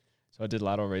I did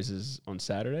lateral raises on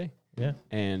Saturday, Yeah.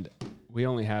 and we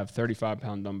only have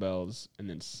 35-pound dumbbells, and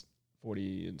then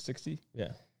 40 and 60.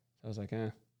 Yeah. So I was like,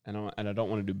 and I don't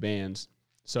want to do bands,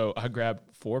 so I grabbed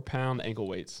 4-pound ankle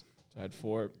weights. So I had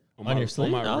 4 On your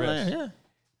sleeve? on my wrist, yeah.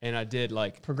 and I did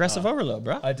like Progressive overload,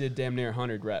 bro. I did damn near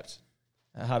 100 reps.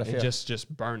 How'd it And feel?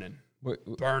 just burning. Were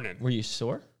Burning. were you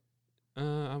sore?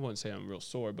 I wouldn't say I'm real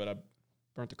sore, but I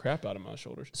burnt the crap out of my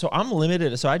shoulders. So I'm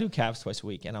limited. So I do calves twice a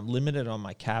week, and I'm limited on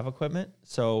my calf equipment.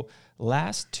 So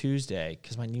last Tuesday,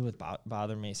 because my knee was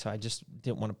bothering me, so I just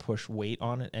didn't want to push weight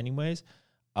on it anyways.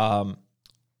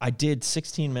 I did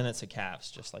 16 minutes of calves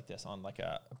just like this on like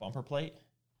a bumper plate,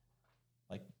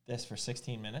 like this for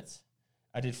 16 minutes.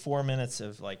 I did 4 minutes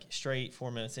of like straight,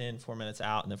 4 minutes in, 4 minutes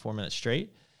out, and then 4 minutes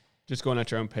straight. Just going at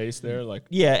your own pace there, like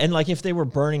Yeah, and like if they were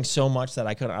burning so much that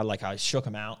I shook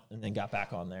them out and then got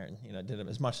back on there and did them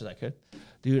as much as I could.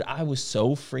 Dude, I was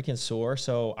so freaking sore.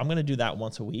 So I'm gonna do that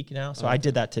once a week now. So I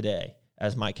did that today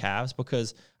as my calves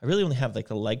because I really only have like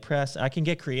the leg press. I can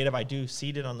get creative. I do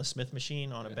seated on the Smith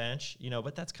machine on a bench,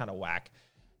 but that's kind of whack.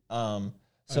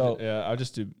 I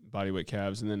just do body weight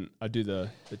calves, and then I do the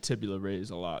tibula raise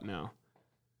a lot now.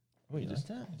 Oh, you like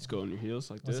that? Just go on your heels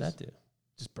like What's this. that do?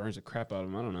 Just burns the crap out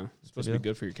of them. I don't know. It's supposed to be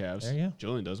good for your calves. There you go.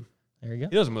 Julian does them. There you He go.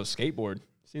 does them with a skateboard.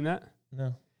 Seen that?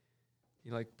 No.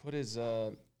 He like put his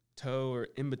toe or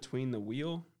in between the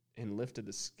wheel and lifted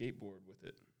the skateboard with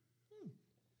it.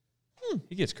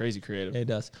 He gets crazy creative. It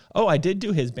does. Oh, I did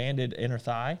do his banded inner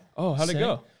thigh. Oh, how'd it Same.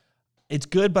 go? It's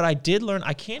good, but I did learn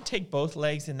I can't take both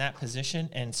legs in that position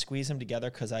and squeeze them together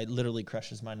because I literally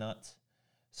crushes my nuts.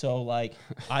 So like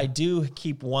I do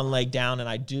keep one leg down and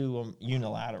I do them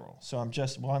unilateral. So I'm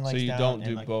just one leg down. So you don't and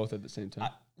do like, both at the same time?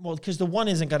 well, because the one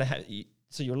isn't gonna have.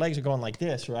 So your legs are going like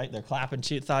this, right? They're clapping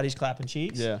thighies clapping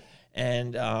cheeks. Yeah.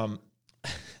 And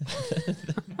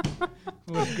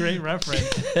Great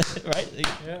reference. right.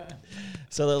 Yeah.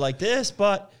 So they're like this,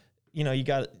 but you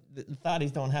got the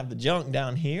thighies don't have the junk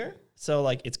down here. So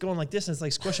like it's going like this and it's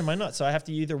like squishing my nuts. So I have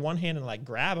to either one hand and like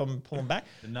grab them and pull them back.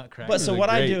 The nut crack. But so a what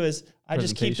I great do is I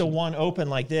just keep the presentation. one open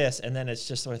like this, and then it's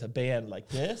just with a band like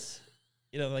this,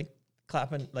 like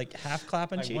clapping, like half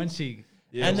clapping like cheek. one cheek.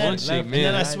 Yeah, and then, one cheek, and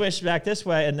then I man. switch back this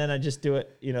way, and then I just do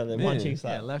it, the one Man. cheek Yeah,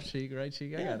 slap. left cheek, right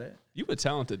cheek. I got it. You a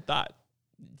talented thought.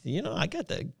 I got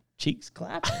the cheeks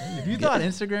clapping. If you thought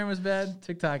Instagram was bad,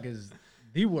 TikTok is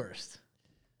the worst.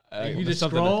 Like, you there's just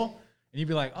something scroll and you'd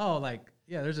be like, oh, like,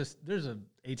 yeah, there's a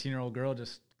 18-year-old girl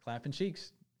just clapping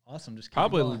cheeks. Awesome. Just keep it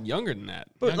Probably going. younger than that.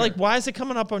 But like, why is it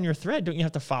coming up on your thread? Don't you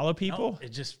have to follow people? No,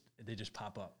 they just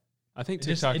pop up. I think It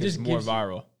just- TikTok it is just more gives you-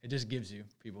 viral. It just gives you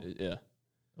people. Yeah.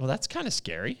 Well, that's kind of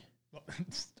scary.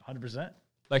 100%.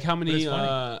 Like how many? it's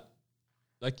funny.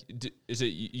 Is it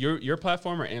your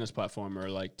platform or Anna's platform, or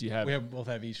like do you have? We both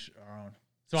have each our own.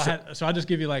 So I'll just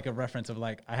give you like a reference of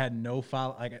like I had no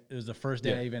follow. Like it was the first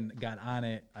day Yeah. I even got on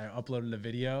it. I uploaded a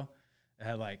video. It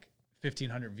had like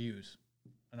 1,500 views,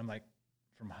 and I'm like,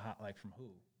 from who?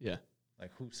 Yeah.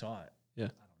 Like who saw it? Yeah. I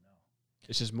don't know.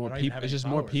 It's just more I don't even people. have It's any just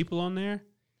more followers. people on there.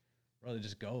 Bro, they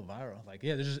just go viral. Like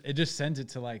yeah, it just sends it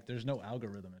to like there's no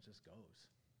algorithm. It just goes.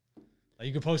 Like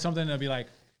you could post something and it'll be like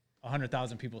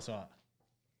 100,000 people saw it.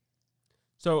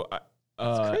 So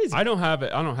crazy. I don't have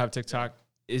it. I don't have TikTok.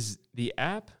 Is the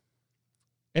app?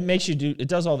 It makes you do. It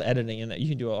does all the editing, and you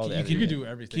can do all the You editing. could do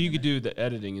everything. You in could there. do the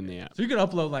editing in the app. So you could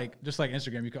upload like just like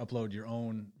Instagram, you could upload your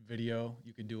own video.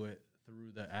 You could do it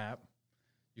through the app.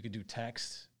 You could do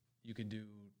text. You could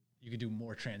do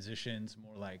more transitions,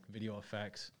 more like video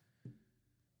effects.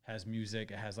 Has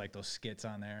music. It has like those skits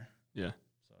on there. Yeah.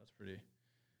 So it's pretty.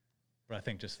 But I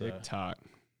think just TikTok.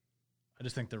 I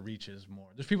just think the reach is more.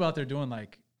 There's people out there doing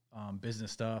like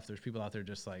business stuff. There's people out there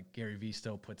just like Gary Vee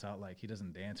still puts out like he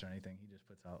doesn't dance or anything. He just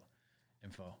puts out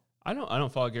info. I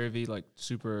don't follow Gary Vee like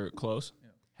super close. Yeah.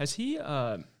 Has he?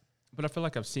 But I feel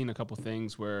like I've seen a couple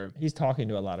things where He's talking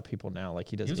to a lot of people now. Like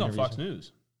he does. he was on interviews. Fox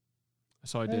News. I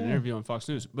saw he did an interview on Fox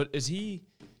News. But is he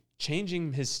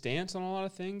changing his stance on a lot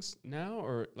of things now,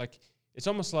 or like it's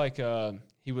almost like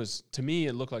he was? To me,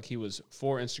 it looked like he was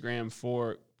for Instagram,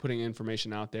 for putting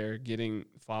information out there, getting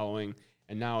following,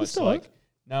 and now it's still like is.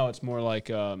 now it's more like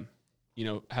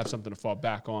have something to fall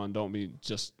back on. Don't be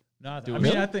just. No, I Doing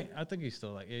mean something? I think he's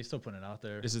still like he's still putting it out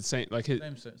there. Is it same like his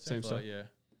Same same flow, stuff? yeah.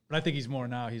 But I think he's more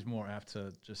apt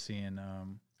to just seeing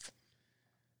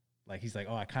like he's like,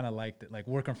 oh, I kind of liked it. Like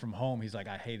working from home, he's like,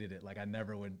 I hated it. Like I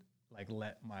never would like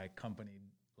let my company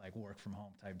like work from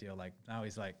home type deal. Like now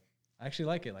he's like, I actually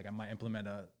like it. Like I might implement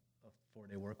a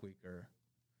 4-day work week or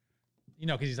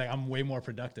because he's like, I'm way more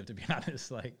productive to be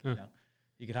honest. Like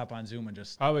you could hop on Zoom and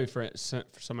just Probably for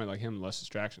somebody like him, less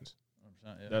distractions.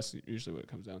 yeah. That's usually what it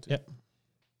comes down to. Yep.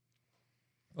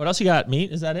 What else you got?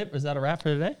 Meat? Is that it? Is that a wrap for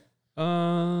today?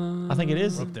 I think it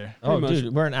is. We're up there. Oh, Pretty much.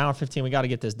 dude, we're an hour 15. We got to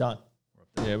get this done.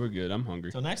 Yeah, we're good. I'm hungry.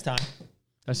 So next time,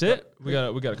 That's it. We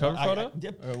got a cover photo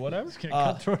dip. or whatever.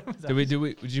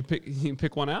 Did you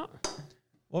pick one out?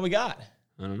 What we got?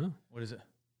 I don't know. What is it?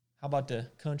 How about the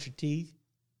country teeth?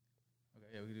 Okay,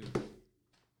 yeah, we can do.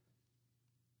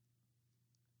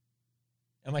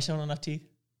 Am I showing enough teeth?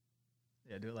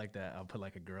 Yeah, do it like that. I'll put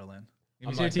like a girl in. Let I'm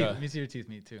me see your like, teeth. uh, Let me see your teeth,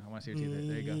 me too. I want to see your teeth.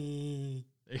 There you go.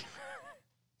 There you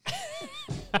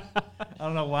I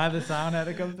don't know why the sound had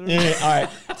to come through. Yeah, all right.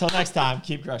 Till next time,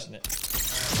 keep crushing it.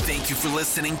 Thank you for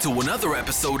listening to another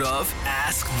episode of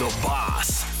Ask the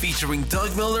Boss, featuring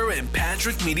Doug Miller and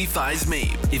Patrick Meaty Thighs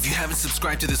Mabe. If you haven't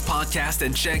subscribed to this podcast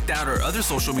and checked out our other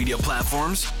social media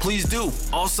platforms, please do.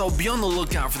 Also, be on the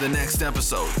lookout for the next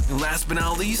episode. And last but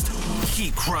not least,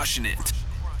 keep crushing it.